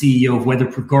 the CEO of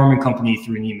Weatherproof Garment Company,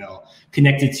 through an email,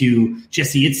 connected to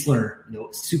Jesse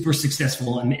Itzler, super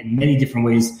successful in many different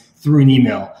ways through an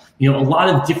email. A lot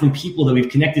of different people that we've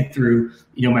connected through,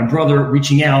 my brother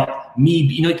reaching out, me,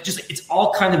 it's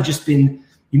all kind of just been,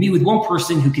 you meet with one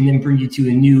person who can then bring you to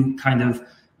a new kind of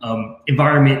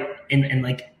environment. And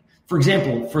like, for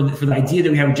example, for the idea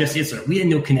that we have with Jesse Itzler, we had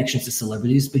no connections to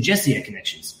celebrities, but Jesse had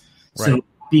connections. Right. So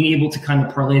being able to kind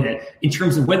of parlay that. In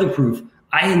terms of Weatherproof,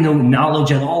 I had no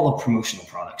knowledge at all of promotional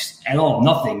products, at all,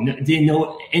 nothing. Didn't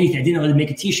know anything. I didn't know how to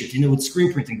make a t-shirt. Didn't know what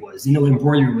screen printing was. Didn't know what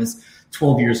embroidery was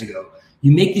 12 years ago.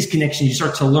 You make these connections, you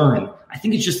start to learn. I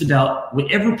think it's just about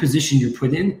whatever position you're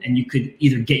put in, and you could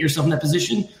either get yourself in that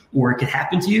position or it could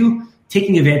happen to you,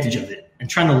 taking advantage of it and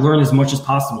trying to learn as much as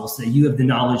possible so that you have the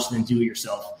knowledge to then do it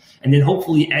yourself. And then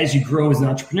hopefully as you grow as an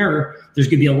entrepreneur, there's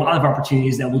going to be a lot of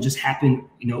opportunities that will just happen.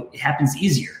 It happens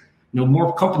easier.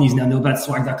 More companies now know about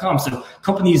swag.com. So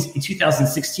companies in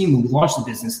 2016, when we launched the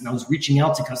business and I was reaching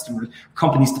out to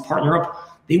companies to partner up,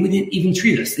 they wouldn't even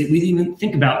treat us. We didn't even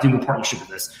think about doing a partnership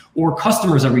with us. Or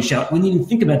customers I reached out, wouldn't even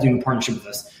think about doing a partnership with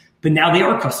us. But now they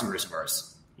are customers of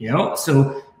ours.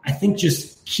 So I think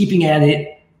just keeping at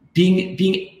it,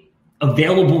 being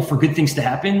available for good things to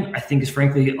happen, I think is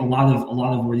frankly a lot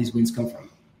of where these wins come from.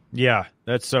 Yeah,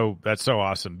 that's so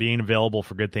awesome. Being available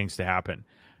for good things to happen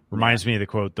reminds me of the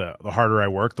quote: "The harder I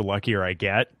work, the luckier I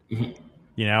get." Mm-hmm.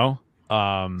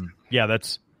 Yeah,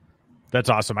 that's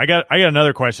awesome. I got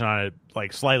another question on a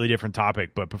like slightly different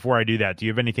topic, but before I do that, do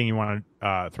you have anything you want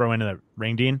to throw into the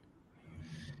ring, Dean?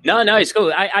 No, it's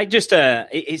cool. I just,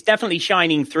 it's definitely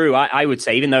shining through, I would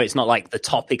say, even though it's not like the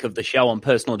topic of the show on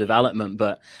personal development,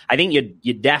 but I think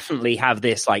you definitely have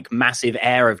this like massive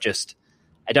air of just,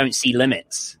 I don't see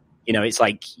limits. It's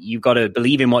like, you've got to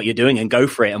believe in what you're doing and go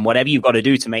for it. And whatever you've got to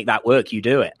do to make that work, you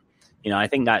do it. I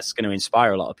think that's going to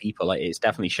inspire a lot of people. Like, it's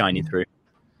definitely shining through.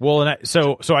 Well, and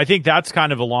so I think that's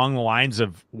kind of along the lines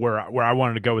of where I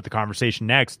wanted to go with the conversation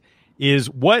next is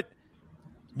what's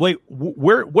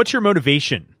your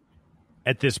motivation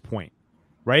at this point,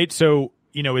 right? So,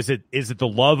 is it the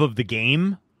love of the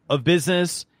game of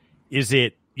business? Is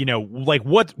it, like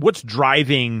what's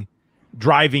driving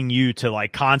you to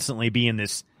like constantly be in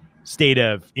this state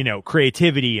of,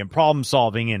 creativity and problem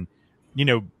solving and,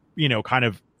 kind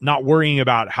of not worrying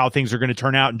about how things are going to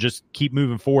turn out and just keep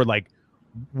moving forward? Like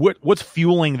what's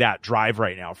fueling that drive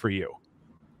right now for you?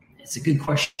 It's a good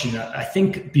question. I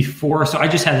think so I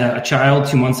just had a child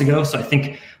 2 months ago. So I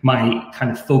think my kind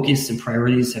of focus and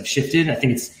priorities have shifted. I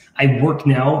think I work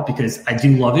now because I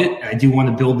do love it. And I do want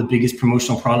to build the biggest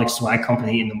promotional product swag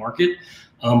company in the market.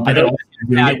 But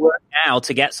I work now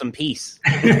to get some peace.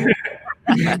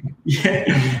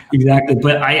 Yeah, exactly.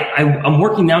 But I'm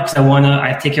working now because I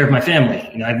have to take care of my family.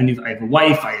 I have a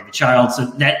wife, I have a child. So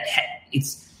that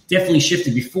it's definitely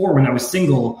shifted. Before, when I was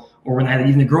single, or when I had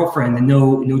even a girlfriend and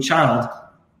no child,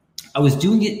 I was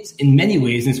doing it in many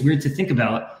ways, and it's weird to think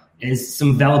about, as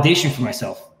some validation for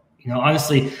myself.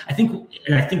 Honestly, I think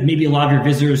maybe a lot of your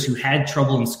visitors who had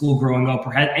trouble in school growing up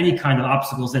or had any kind of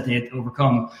obstacles that they had to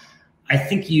overcome, I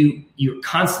think you're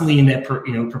constantly in that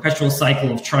perpetual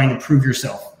cycle of trying to prove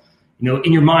yourself.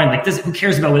 In your mind, like who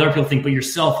cares about what other people think, but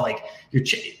yourself. Like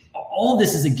all of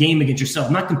this is a game against yourself.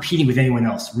 I'm not competing with anyone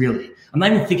else, really. I'm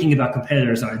not even thinking about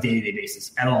competitors on a day-to-day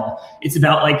basis at all. It's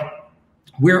about like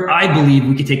where I believe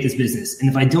we could take this business, and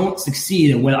if I don't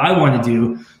succeed at what I want to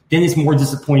do, then it's more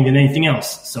disappointing than anything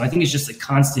else. So I think it's just a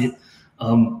constant.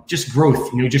 Just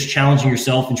growth, just challenging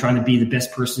yourself and trying to be the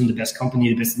best person, the best company,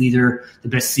 the best leader, the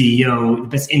best CEO, the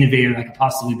best innovator I could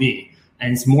possibly be.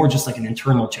 And it's more just like an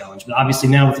internal challenge. But obviously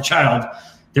now with the child,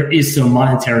 there is some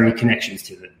monetary connections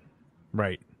to it.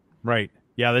 Right.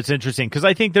 Yeah, that's interesting. Because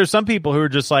I think there's some people who are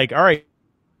just like, all right,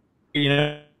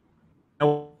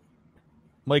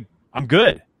 like I'm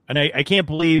good. And I can't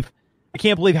believe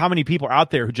how many people are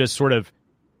out there who just sort of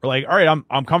are like, all right,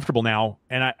 I'm comfortable now.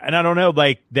 And I don't know,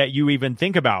 like, that you even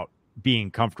think about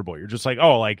being comfortable. You're just like,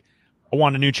 oh, like, I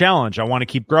want a new challenge. I want to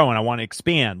keep growing. I want to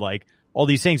expand, like all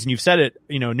these things. And you've said it,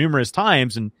 numerous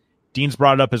times, and Dean's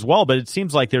brought it up as well, but it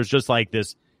seems like there's just like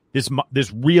this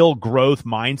real growth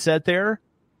mindset there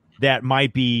that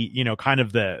might be, kind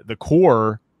of the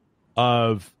core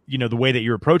of, the way that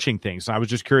you're approaching things. So I was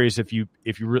just curious if you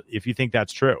think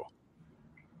that's true.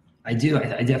 I do.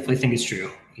 I definitely think it's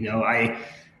true.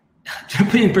 To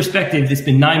put it in perspective, it's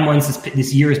been 9 months.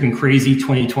 This year has been crazy.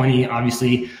 2020,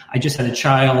 obviously, I just had a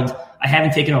child. I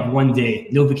haven't taken off one day,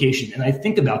 no vacation. And I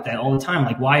think about that all the time.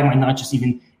 Like, why am I not just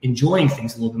even enjoying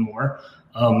things a little bit more?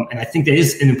 And I think that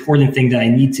is an important thing that I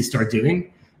need to start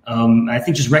doing. And I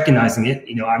think just recognizing it,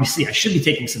 obviously I should be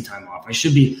taking some time off.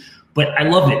 But I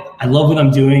love it. I love what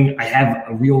I'm doing. I have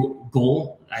a real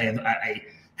goal. I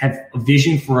have a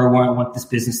vision for where I want this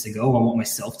business to go. I want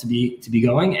myself to be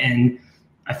going. And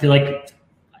I feel like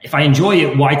if I enjoy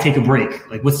it, why take a break?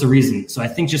 Like, what's the reason? So I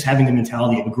think just having the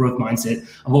mentality of a growth mindset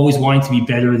of always wanting to be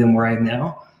better than where I am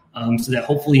now, so that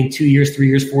hopefully in 2 years, 3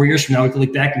 years, 4 years from now, we can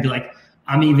look back and be like,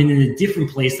 I'm even in a different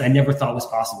place that I never thought was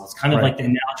possible. It's kind of like the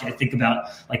analogy I think about,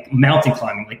 like mountain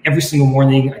climbing. Like every single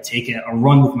morning I take a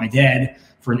run with my dad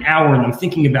for an hour, and I'm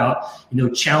thinking about,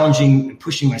 challenging and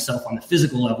pushing myself on the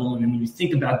physical level. And then when you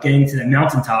think about getting to that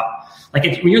mountaintop, like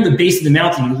when you're in the base of the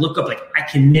mountain, you look up like, I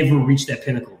can never reach that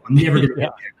pinnacle. I'm never going to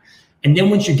get there. And then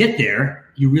once you get there,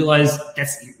 you realize you're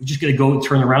just going to go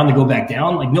turn around and go back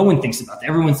down. Like no one thinks about that.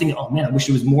 Everyone's thinking, oh man, I wish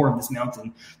there was more of this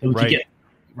mountain that we could get.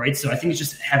 Right. So I think it's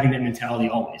just having that mentality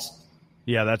always.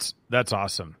 Yeah, that's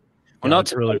awesome. Well, not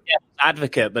to be an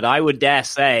advocate, but I would dare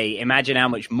say, imagine how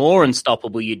much more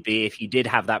unstoppable you'd be if you did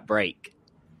have that break.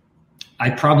 I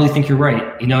probably think you're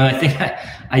right. I think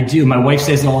I do. My wife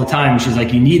says it all the time. She's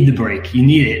like, you need the break. You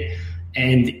need it.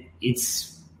 And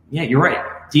you're right.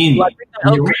 Dean,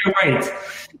 you're right.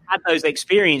 Had those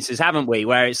experiences, haven't we?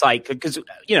 Where it's like, because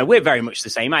we're very much the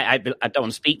same. I don't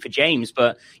want to speak for James,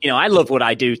 but I love what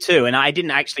I do too. And I didn't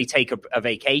actually take a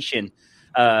vacation.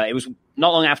 It was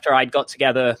not long after I'd got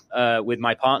together with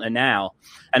my partner now,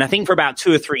 and I think for about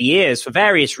 2 or 3 years, for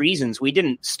various reasons, we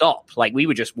didn't stop. Like we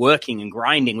were just working and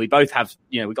grinding. We both have,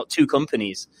 we got 2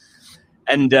 companies,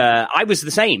 and I was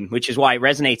the same, which is why it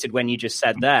resonated when you just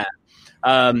said that.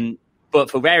 But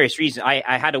for various reasons,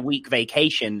 I had a week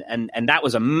vacation, and that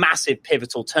was a massive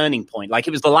pivotal turning point. Like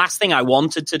it was the last thing I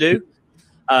wanted to do,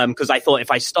 because I thought if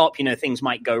I stop, things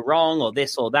might go wrong or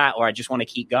this or that, or I just want to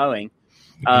keep going.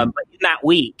 But in that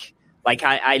week, like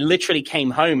I literally came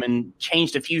home and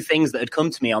changed a few things that had come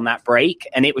to me on that break.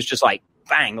 And it was just like,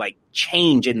 bang, like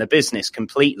change in the business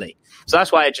completely. So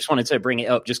that's why I just wanted to bring it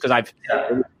up, just because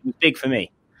it was big for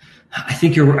me. I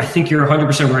think you're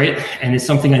 100% right. And it's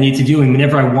something I need to do. And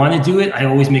whenever I want to do it, I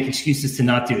always make excuses to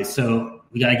not do it. So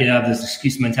we got to get out of this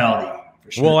excuse mentality.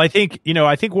 For sure. Well, I think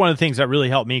one of the things that really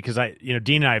helped me, because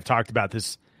Dean and I have talked about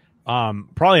this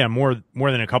probably on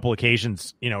more than a couple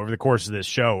occasions, over the course of this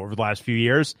show over the last few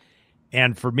years.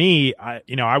 And for me, I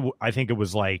think it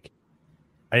was like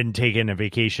I hadn't taken a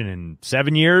vacation in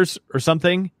 7 years or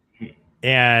something.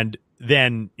 And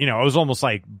then, I was almost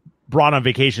like brought on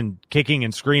vacation kicking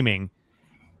and screaming,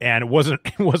 and it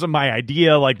wasn't my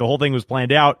idea. Like the whole thing was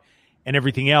planned out and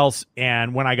everything else.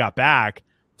 And when I got back,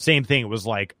 same thing. It was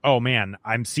like, oh man,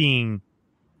 I'm seeing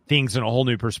things in a whole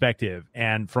new perspective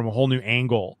and from a whole new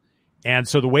angle. And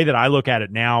so the way that I look at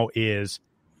it now is,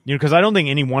 because I don't think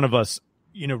any one of us,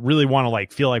 really want to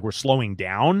like feel like we're slowing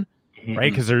down, right?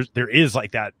 Because there is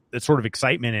like that sort of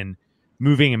excitement in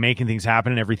moving and making things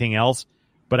happen and everything else.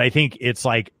 But I think it's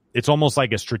almost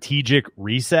like a strategic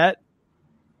reset.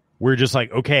 We're just like,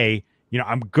 okay,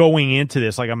 I'm going into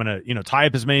this, like I'm going to, tie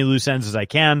up as many loose ends as I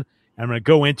can. And I'm going to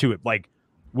go into it like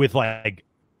with like,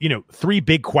 3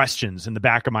 big questions in the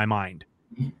back of my mind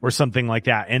or something like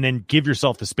that. And then give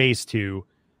yourself the space to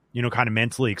kind of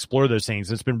mentally explore those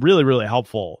things. It's been really, really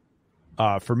helpful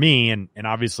for me and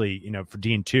obviously, for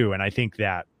Dean too. And I think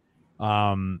that,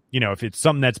 if it's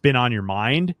something that's been on your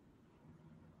mind,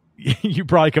 you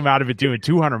probably come out of it doing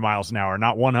 200 miles an hour,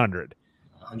 not 100.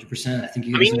 100%. I think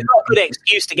you've got a good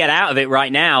excuse to get out of it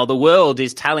right now. The world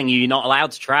is telling you you're not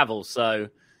allowed to travel. So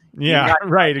yeah,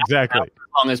 right. Exactly.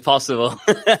 As long as possible.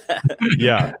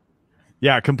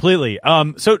 Yeah, completely.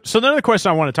 So another question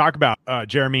I want to talk about,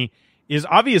 Jeremy, is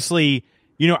obviously,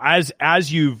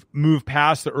 as you've moved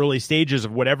past the early stages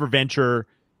of whatever venture,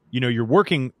 you're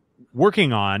working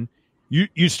on,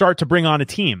 you start to bring on a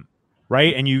team,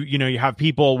 right? And you have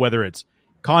people, whether it's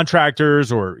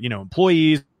contractors or,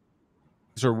 employees,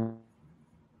 or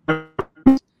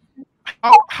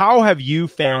how have you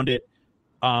found it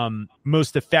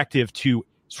most effective to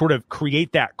sort of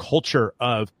create that culture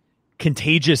of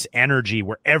contagious energy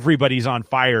where everybody's on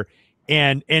fire,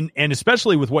 and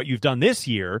especially with what you've done this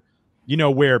year,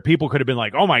 where people could have been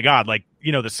like, oh my God, like,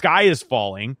 the sky is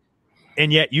falling,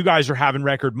 and yet you guys are having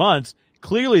record months.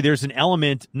 Clearly there's an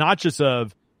element, not just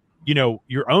of,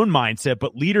 your own mindset,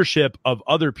 but leadership of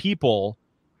other people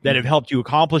that have helped you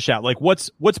accomplish that. Like what's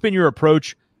been your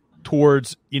approach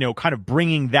towards, kind of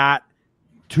bringing that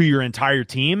to your entire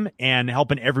team and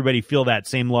helping everybody feel that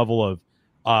same level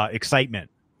of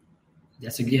excitement?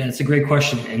 That's a great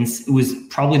question. And it was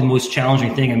probably the most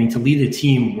challenging thing. I mean, to lead a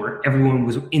team where everyone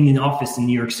was in the office in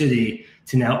New York City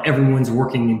to now everyone's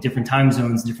working in different time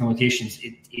zones, different locations,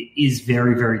 it is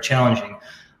very, very challenging.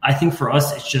 I think for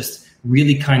us, it's just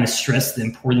really kind of stressed the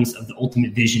importance of the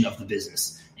ultimate vision of the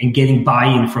business and getting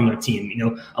buy-in from their team.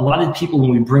 A lot of people,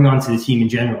 when we bring onto the team in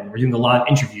general, we're doing a lot of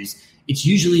interviews, it's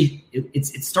usually, it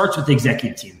starts with the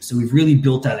executive team. So we've really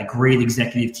built out a great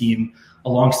executive team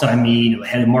alongside me,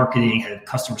 head of marketing, head of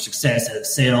customer success, head of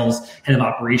sales, head of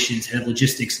operations, head of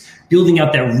logistics, building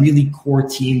out that really core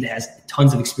team that has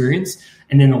tons of experience,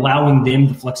 and then allowing them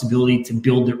the flexibility to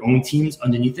build their own teams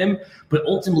underneath them. But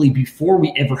ultimately, before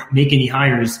we ever make any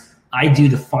hires, I do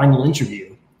the final interview.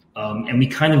 And we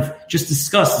kind of just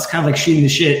discuss, it's kind of like shooting the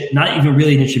shit, not even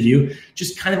really an interview,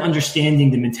 just kind of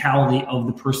understanding the mentality of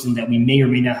the person that we may or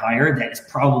may not hire. That is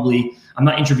probably, I'm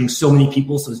not interviewing so many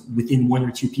people, so it's within one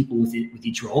or two people with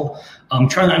each role.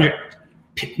 Trying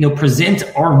to present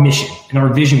our mission and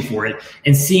our vision for it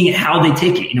and seeing how they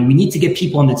take it. We need to get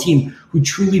people on the team who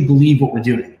truly believe what we're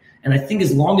doing. And I think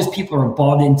as long as people are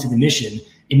bought into the mission,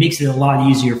 it makes it a lot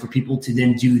easier for people to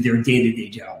then do their day-to-day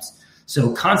jobs.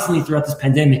 So constantly throughout this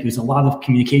pandemic, it was a lot of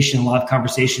communication, a lot of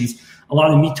conversations, a lot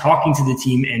of me talking to the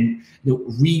team and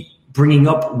bringing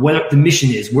up what the mission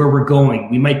is, where we're going.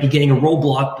 We might be getting a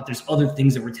roadblock, but there's other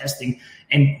things that we're testing.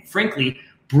 And frankly,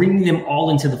 bringing them all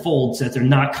into the fold so that they're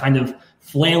not kind of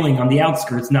flailing on the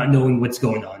outskirts, not knowing what's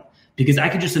going on. Because I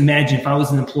could just imagine if I was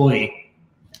an employee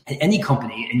at any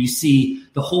company and you see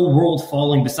the whole world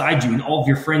falling beside you and all of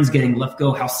your friends getting let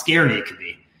go, how scary it could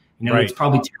be. Right. It's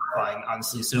probably terrifying,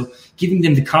 honestly. So giving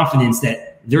them the confidence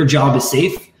that their job is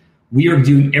safe, we are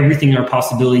doing everything in our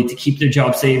possibility to keep their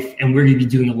job safe, and we're going to be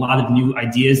doing a lot of new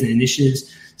ideas and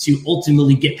initiatives to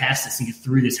ultimately get past this and get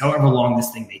through this, however long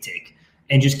this thing may take.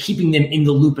 And just keeping them in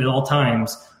the loop at all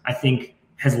times, I think,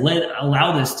 has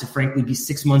allowed us to, frankly, be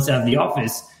 6 months out of the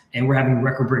office, and we're having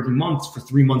record-breaking months for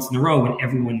 3 months in a row when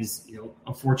everyone is,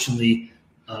 unfortunately,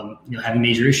 having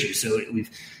major issues. So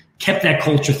we've kept that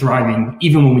culture thriving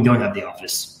even when we don't have the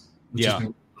office, which has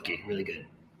been really good.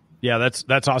 Yeah,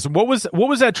 that's awesome. What was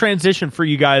that transition for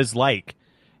you guys like?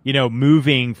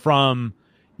 Moving from,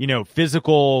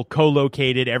 physical,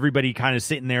 co-located, everybody kind of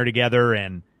sitting there together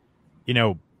and,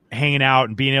 hanging out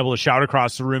and being able to shout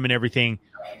across the room and everything,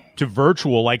 to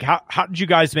virtual. Like how did you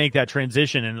guys make that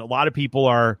transition? And a lot of people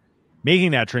are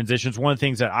making that transition. It's one of the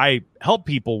things that I help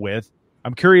people with.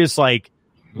 I'm curious, like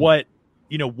what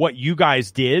you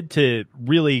guys did to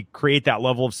really create that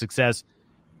level of success.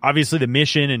 Obviously the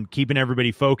mission and keeping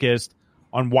everybody focused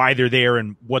on why they're there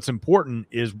and what's important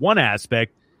is one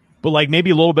aspect, but like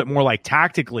maybe a little bit more like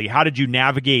tactically, how did you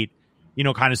navigate,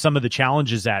 kind of some of the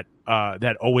challenges that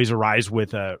always arise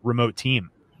with a remote team?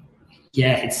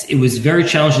 Yeah, it was very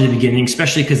challenging in the beginning,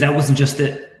 especially because that wasn't just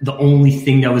the only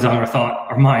thing that was on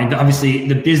our mind. Obviously,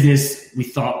 the business we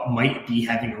thought might be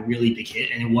having a really big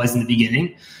hit, and it was in the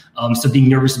beginning. So being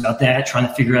nervous about that, trying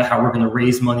to figure out how we're going to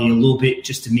raise money a little bit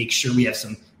just to make sure we have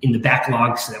some in the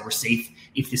backlog so that we're safe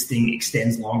if this thing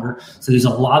extends longer. So there's a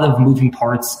lot of moving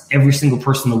parts. Every single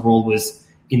person in the world was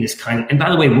in this kind of, and by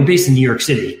the way, we're based in New York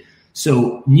City.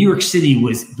 So New York City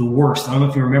was the worst. I don't know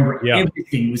if you remember,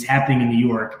 Everything was happening in New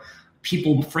York.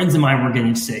 Friends of mine were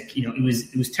getting sick. It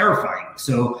was terrifying.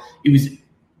 So it was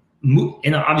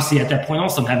and obviously at that point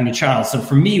also I'm having a child. So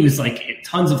for me, it was like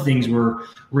tons of things were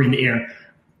in the air.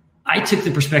 I took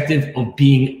the perspective of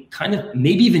being kind of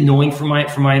maybe even annoying for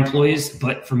my employees,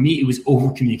 but for me, it was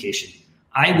over communication.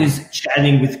 I was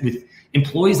chatting with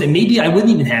employees that maybe I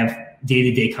wouldn't even have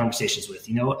day-to-day conversations with.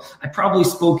 I probably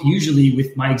spoke usually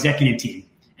with my executive team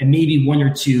and maybe one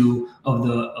or two of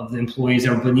the employees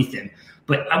that were beneath them.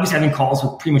 But I was having calls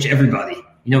with pretty much everybody,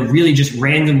 really just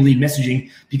randomly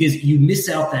messaging, because you miss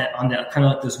out on that kind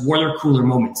of like those water cooler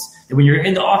moments. And when you're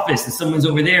in the office and someone's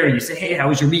over there and you say, hey, how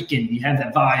was your weekend? You have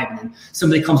that vibe. And then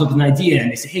somebody comes up with an idea and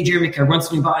they say, hey, Jeremy, can I run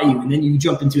something by you? And then you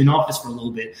jump into an office for a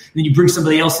little bit. And then you bring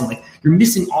somebody else in. Like, you're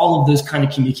missing all of those kind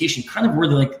of communication, kind of where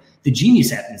the genius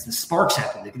happens, the sparks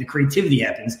happen, the creativity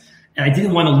happens. And I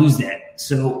didn't want to lose that.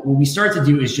 So what we started to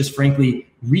do is just frankly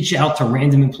reach out to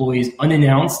random employees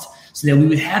unannounced so that we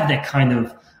would have that kind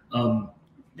of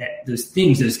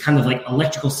those kind of like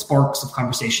electrical sparks of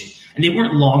conversation. And they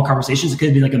weren't long conversations. It could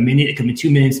have been like a minute, it could have been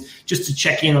 2 minutes, just to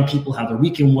check in on people, how their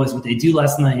weekend was, what they do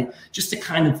last night, just to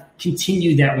kind of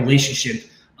continue that relationship,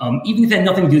 even if it had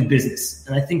nothing to do with business.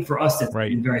 And I think for us, that's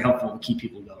been very helpful to keep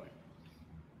people going.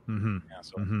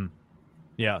 Mm-hmm.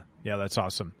 Yeah, that's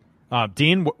awesome.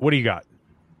 Dean, what do you got?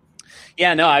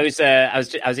 Yeah, no, I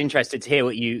was interested to hear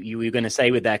what you were going to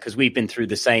say with that, because we've been through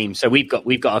the same. So we've got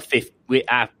a fifth.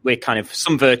 We're kind of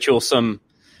some virtual, some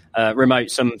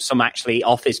remote, some actually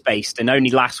office based. And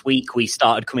only last week we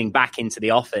started coming back into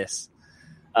the office.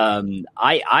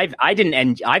 I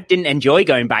didn't enjoy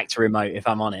going back to remote, if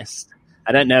I'm honest.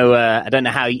 I don't know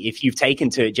how, if you've taken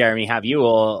to it, Jeremy, have you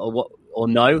or what or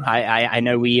no? I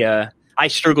know I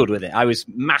struggled with it. I was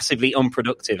massively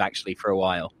unproductive actually for a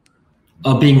while.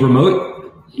 Being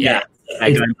remote? Yeah.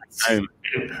 Going back home.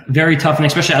 Very tough. And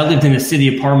especially I lived in a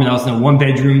city apartment. I was in a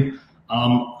 1-bedroom.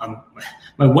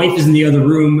 My wife is in the other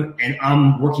room and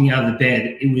I'm working out of the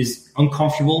bed. It was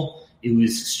uncomfortable. It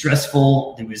was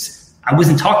stressful. I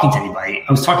wasn't talking to anybody.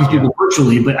 I was talking to people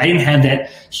virtually, but I didn't have that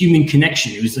human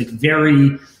connection. It was like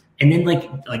and then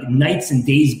like nights and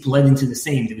days bled into the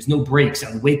same. There was no breaks.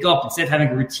 I would wake up, instead of having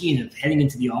a routine of heading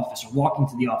into the office or walking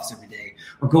to the office every day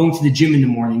or going to the gym in the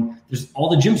morning. All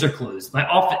the gyms are closed. My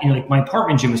office, like my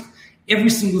apartment gym is every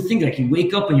single thing. Like you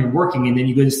wake up and you're working, and then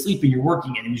you go to sleep and you're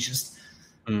working, and it was just.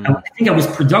 I think I was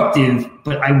productive,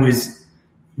 but I was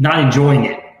not enjoying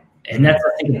it, and that's I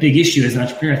think a big issue as an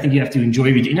entrepreneur. I think you have to enjoy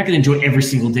it. You're not going to enjoy every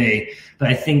single day, but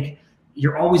I think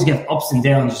you're always going to have ups and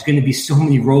downs. There's going to be so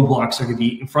many roadblocks that are going to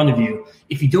be in front of you.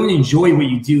 If you don't enjoy what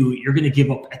you do, you're going to give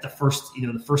up at the first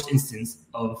instance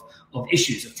of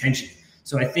issues, of tension.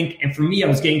 So I think, and for me, I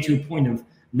was getting to a point of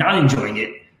not enjoying it.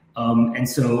 And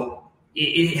so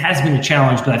it has been a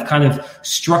challenge, but I've kind of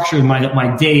structured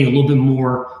my day a little bit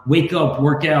more, wake up,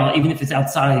 work out, even if it's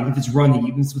outside, even if it's running,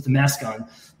 even if it's with the mask on,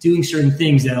 doing certain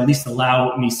things that at least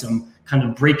allow me some kind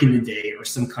of break in the day or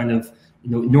some kind of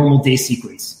normal day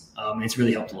sequence. And it's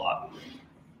really helped a lot.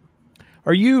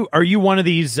 Are you one of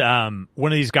these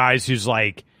guys who's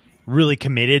like really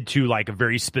committed to like a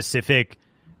very specific,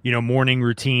 morning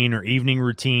routine or evening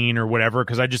routine or whatever?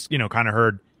 Because I just, kind of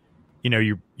heard,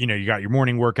 you got your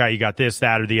morning workout, you got this,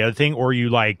 that, or the other thing, or you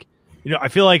like, I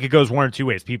feel like it goes one or two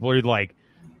ways. People are like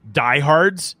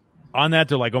diehards on that.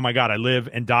 They're like, oh my God, I live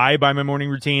and die by my morning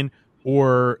routine.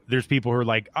 Or there's people who are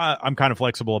like, I'm kind of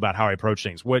flexible about how I approach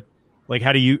things.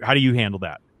 How do you handle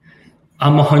that?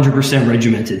 I'm 100%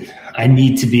 regimented. I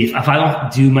need to be. If I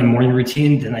don't do my morning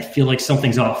routine, then I feel like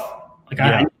something's off.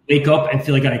 I wake up and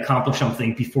feel like I accomplished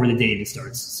something before the day even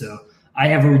starts. So I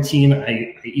have a routine.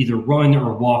 I either run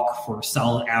or walk for a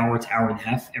solid hour to hour and a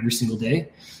half every single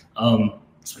day.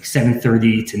 It's like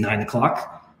 7:30 to 9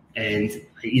 o'clock. And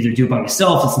I either do it by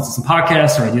myself, listen to some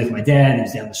podcasts, or I do it with my dad,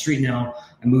 who's down the street now.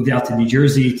 I moved out to New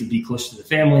Jersey to be close to the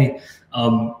family.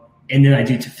 And then I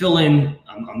do tefillin.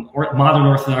 I'm modern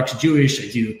Orthodox Jewish. I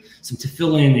do some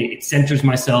tefillin. It centers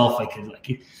myself. I can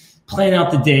plan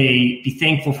out the day, be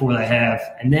thankful for what I have.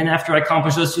 And then after I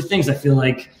accomplish those two things, I feel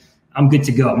like I'm good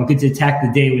to go. I'm good to attack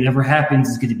the day. Whatever happens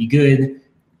is good to be good.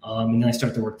 And then I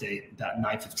start the workday about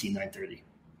 9:15, 9:30.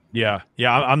 Yeah.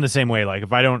 I'm the same way. Like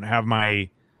if I don't have my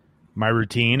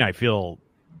routine, I feel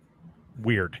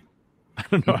weird. I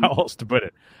don't know how else to put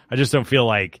it. I just don't feel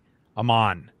like I'm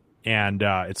on. And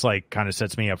it's like kind of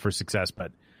sets me up for success.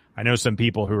 But I know some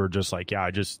people who are just like,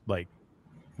 I just like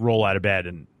roll out of bed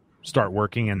and start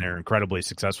working, and they're incredibly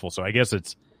successful. So I guess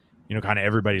it's, kind of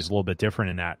everybody's a little bit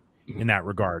different in that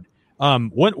regard.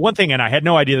 One thing, and I had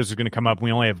no idea this was going to come up.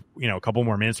 We only have, a couple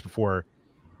more minutes before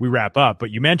we wrap up, but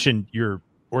you mentioned you're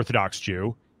Orthodox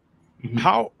Jew. Mm-hmm.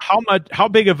 How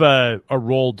big of a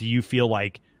role do you feel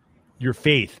like your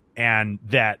faith and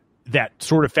that that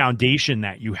sort of foundation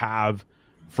that you have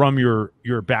from your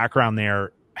background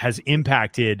there has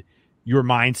impacted your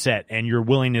mindset and your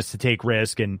willingness to take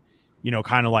risk and,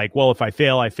 kind of like, well, if I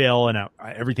fail, and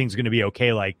everything's going to be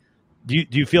okay. Like, do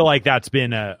you feel like that's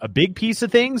been a big piece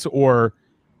of things, or,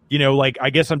 I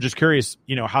guess I'm just curious,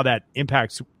 how that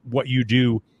impacts what you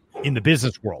do in the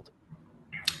business world?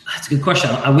 That's a good question.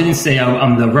 I wouldn't say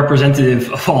I'm the representative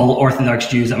of all Orthodox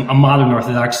Jews. I'm modern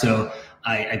Orthodox, so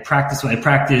I practice what I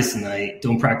practice and I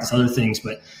don't practice other things.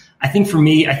 But I think for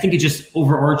me, it's just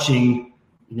overarching,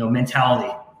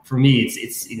 mentality. For me,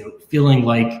 it's feeling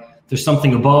like there's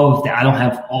something above that I don't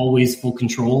have always full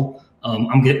control.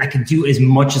 I could do as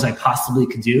much as I possibly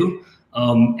could do.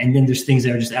 And then there's things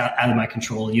that are just out of my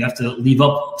control. You have to leave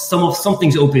up some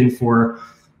things open for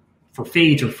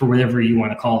fate or for whatever you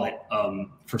want to call it,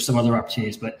 for some other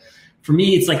opportunities. But for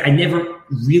me, it's like I never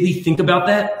really think about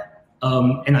that.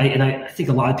 And I think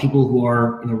a lot of people who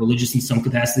are religious in some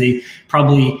capacity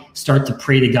probably start to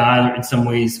pray to God in some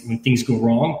ways when things go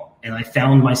wrong. And I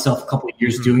found myself a couple of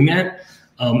years doing that.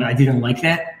 And I didn't like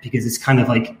that because it's kind of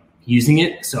like using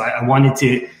it. So I wanted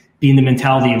to be in the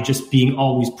mentality of just being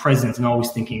always present and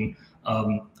always thinking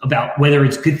about whether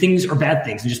it's good things or bad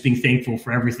things and just being thankful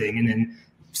for everything. And then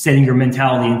setting your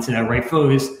mentality into that right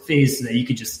phase so that you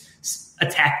could just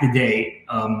attack the day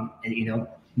and,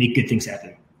 make good things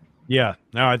happen. Yeah,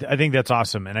 no, I think that's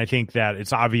awesome. And I think that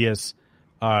it's obvious,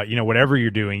 whatever you're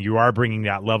doing, you are bringing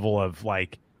that level of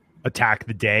like attack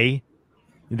the day.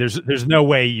 There's no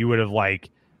way you would have like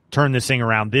turned this thing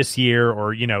around this year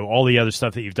or, all the other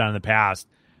stuff that you've done in the past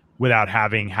without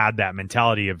having had that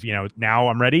mentality of, now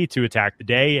I'm ready to attack the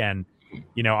day and,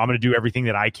 I'm going to do everything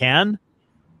that I can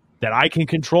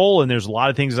control. And there's a lot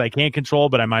of things that I can't control,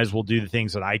 but I might as well do the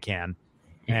things that I can.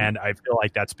 Mm-hmm. And I feel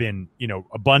like that's been,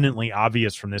 abundantly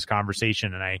obvious from this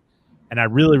conversation. And I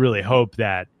really, really hope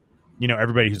that,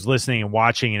 everybody who's listening and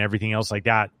watching and everything else like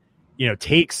that,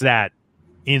 takes that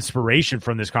inspiration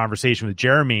from this conversation with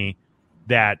Jeremy,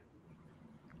 that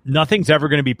nothing's ever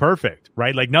going to be perfect,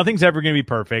 right? Like nothing's ever going to be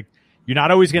perfect. You're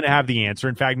not always going to have the answer.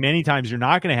 In fact, many times you're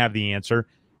not going to have the answer,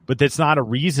 but that's not a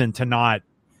reason to not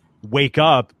wake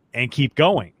up and keep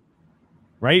going,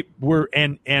 right?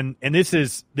 And this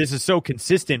is so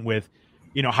consistent with,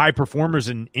 high performers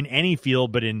in any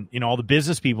field, but in all the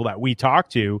business people that we talk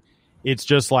to, it's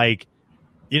just like,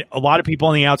 a lot of people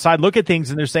on the outside look at things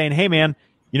and they're saying, hey man,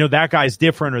 that guy's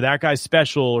different, or that guy's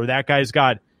special, or that guy's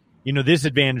got, this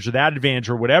advantage or that advantage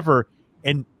or whatever.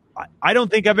 And I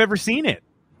don't think I've ever seen it.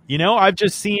 I've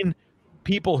just seen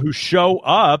people who show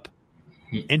up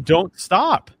and don't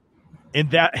stop. And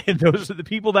those are the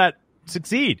people that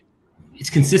succeed. It's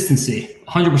consistency,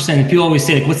 100%. And people always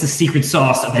say, like, what's the secret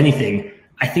sauce of anything?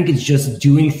 I think it's just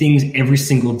doing things every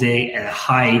single day at a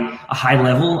high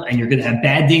level. And you're going to have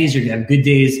bad days, you're going to have good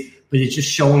days, but it's just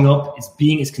showing up. It's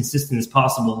being as consistent as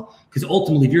possible. Because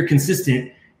ultimately, if you're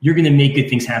consistent, you're going to make good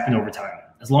things happen over time.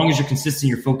 As long as you're consistent,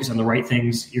 you're focused on the right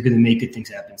things, you're going to make good things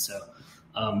happen. So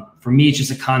for me, it's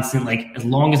just a constant, like, as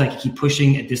long as I can keep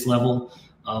pushing at this level,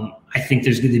 I think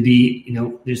there's going to be,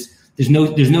 there's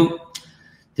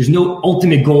no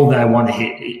ultimate goal that I want to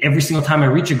hit. Every single time I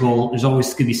reach a goal, there's always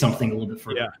going to be something a little bit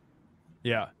further.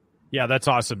 Yeah. That's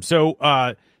awesome.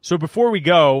 So before we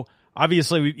go,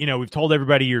 obviously, we've told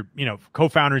everybody you're,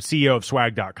 co-founder and CEO of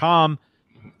swag.com.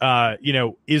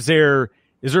 Is there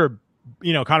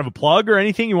kind of a plug or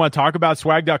anything you want to talk about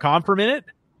swag.com for a minute?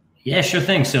 Yeah, sure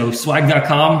thing. So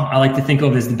swag.com, I like to think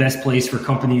of as the best place for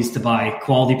companies to buy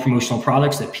quality promotional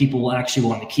products that people will actually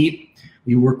want to keep.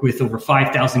 We work with over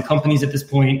 5,000 companies at this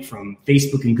point, from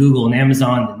Facebook and Google and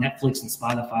Amazon to Netflix and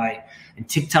Spotify and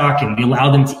TikTok. And we allow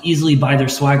them to easily buy their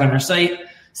swag on our site,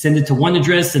 send it to one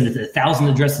address, send it to 1,000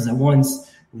 addresses at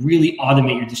once, really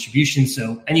automate your distribution.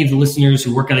 So any of the listeners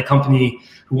who work at a company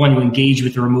who want to engage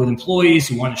with their remote employees,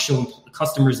 who want to show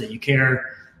customers that you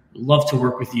care, love to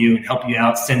work with you and help you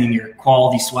out sending your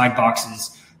quality swag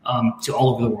boxes to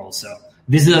all over the world. So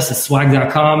visit us at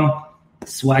swag.com,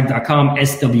 swag.com,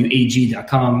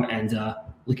 and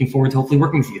looking forward to hopefully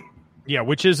working with you. Yeah,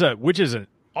 which is an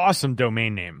awesome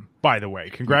domain name, by the way.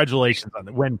 Congratulations on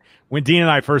that. When Dean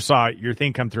and I first saw your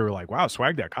thing come through, we're like, wow,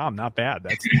 swag.com, not bad.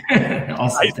 That's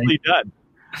awesome. Nicely done.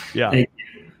 Yeah. Thank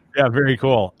you. Yeah, very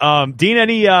cool. Dean,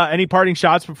 any parting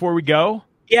shots before we go?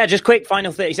 Yeah, just quick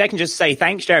final 30 seconds. Just say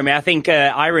thanks, Jeremy. I think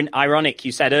ironic,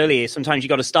 you said earlier, sometimes you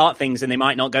got to start things and they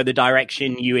might not go the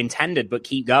direction you intended, but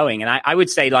keep going. And I would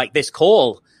say, like, this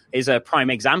call is a prime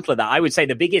example of that. I would say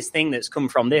the biggest thing that's come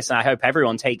from this, and I hope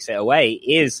everyone takes it away,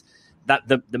 is that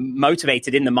the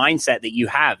motivated in the mindset that you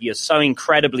have. You're so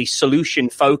incredibly solution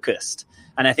focused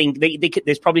And I think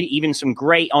there's probably even some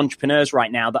great entrepreneurs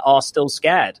right now that are still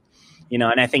scared, and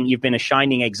I think you've been a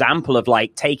shining example of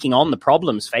like taking on the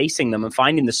problems, facing them and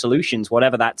finding the solutions,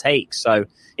 whatever that takes. So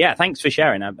yeah, thanks for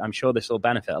sharing. I'm sure this will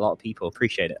benefit a lot of people.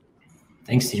 Appreciate it.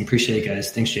 Thanks, team. Appreciate it,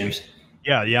 guys. Thanks, James.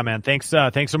 Yeah, man. Thanks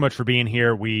so much for being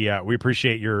here. We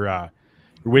appreciate your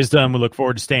wisdom. We look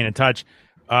forward to staying in touch.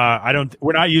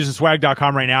 We're not using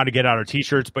swag.com right now to get out our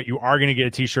t-shirts, but you are going to get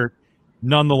a t-shirt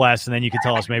nonetheless. And then you can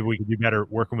tell us maybe we can do better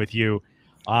working with you.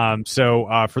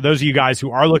 So for those of you guys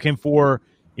who are looking for,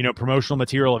 promotional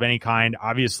material of any kind,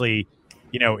 obviously,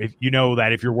 if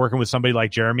if you're working with somebody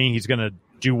like Jeremy, he's going to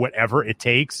do whatever it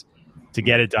takes to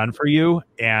get it done for you.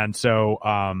 And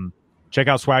so check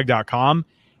out swag.com.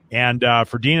 And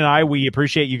for Dean and I, we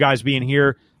appreciate you guys being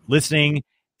here, listening.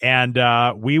 And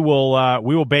we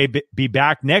will be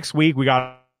back next week. We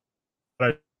got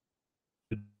an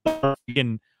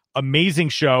amazing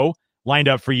show lined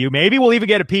up for you. Maybe we'll even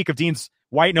get a peek of Dean's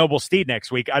white noble steed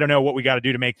next week. I don't know what we got to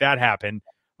do to make that happen.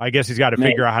 I guess he's got to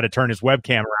figure out how to turn his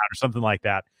webcam around or something like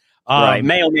that. Right.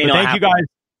 May or may not happen. Thank you guys.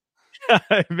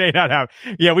 It may not happen.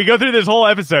 Yeah, we go through this whole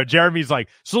episode. Jeremy's like,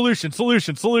 solution.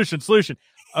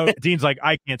 Oh, Dean's like,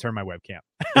 I can't turn my webcam.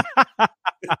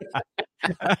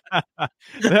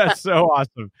 That's so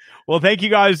awesome. Well, thank you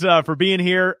guys for being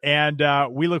here, and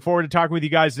we look forward to talking with you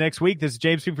guys next week. This is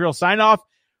James P. Friel sign off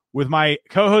with my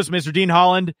co-host, Mr. Dean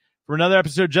Holland, for another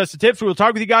episode of Just the Tips. We will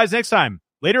talk with you guys next time.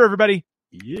 Later, everybody.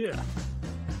 Yeah.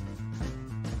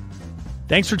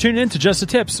 Thanks for tuning in to Just the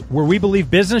Tips, where we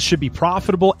believe business should be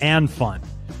profitable and fun.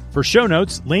 For show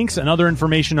notes, links, and other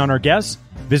information on our guests,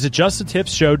 visit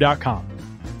justthetipsshow.com.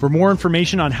 For more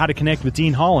information on how to connect with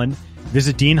Dean Holland,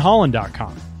 visit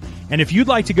deanholland.com. And if you'd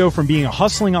like to go from being a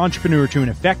hustling entrepreneur to an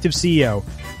effective CEO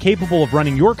capable of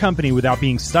running your company without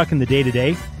being stuck in the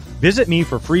day-to-day, visit me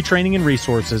for free training and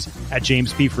resources at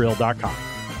jamespfriel.com.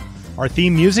 Our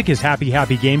theme music is Happy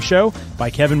Happy Game Show by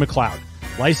Kevin MacLeod,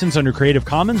 licensed under Creative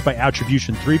Commons by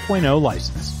Attribution 3.0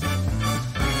 license.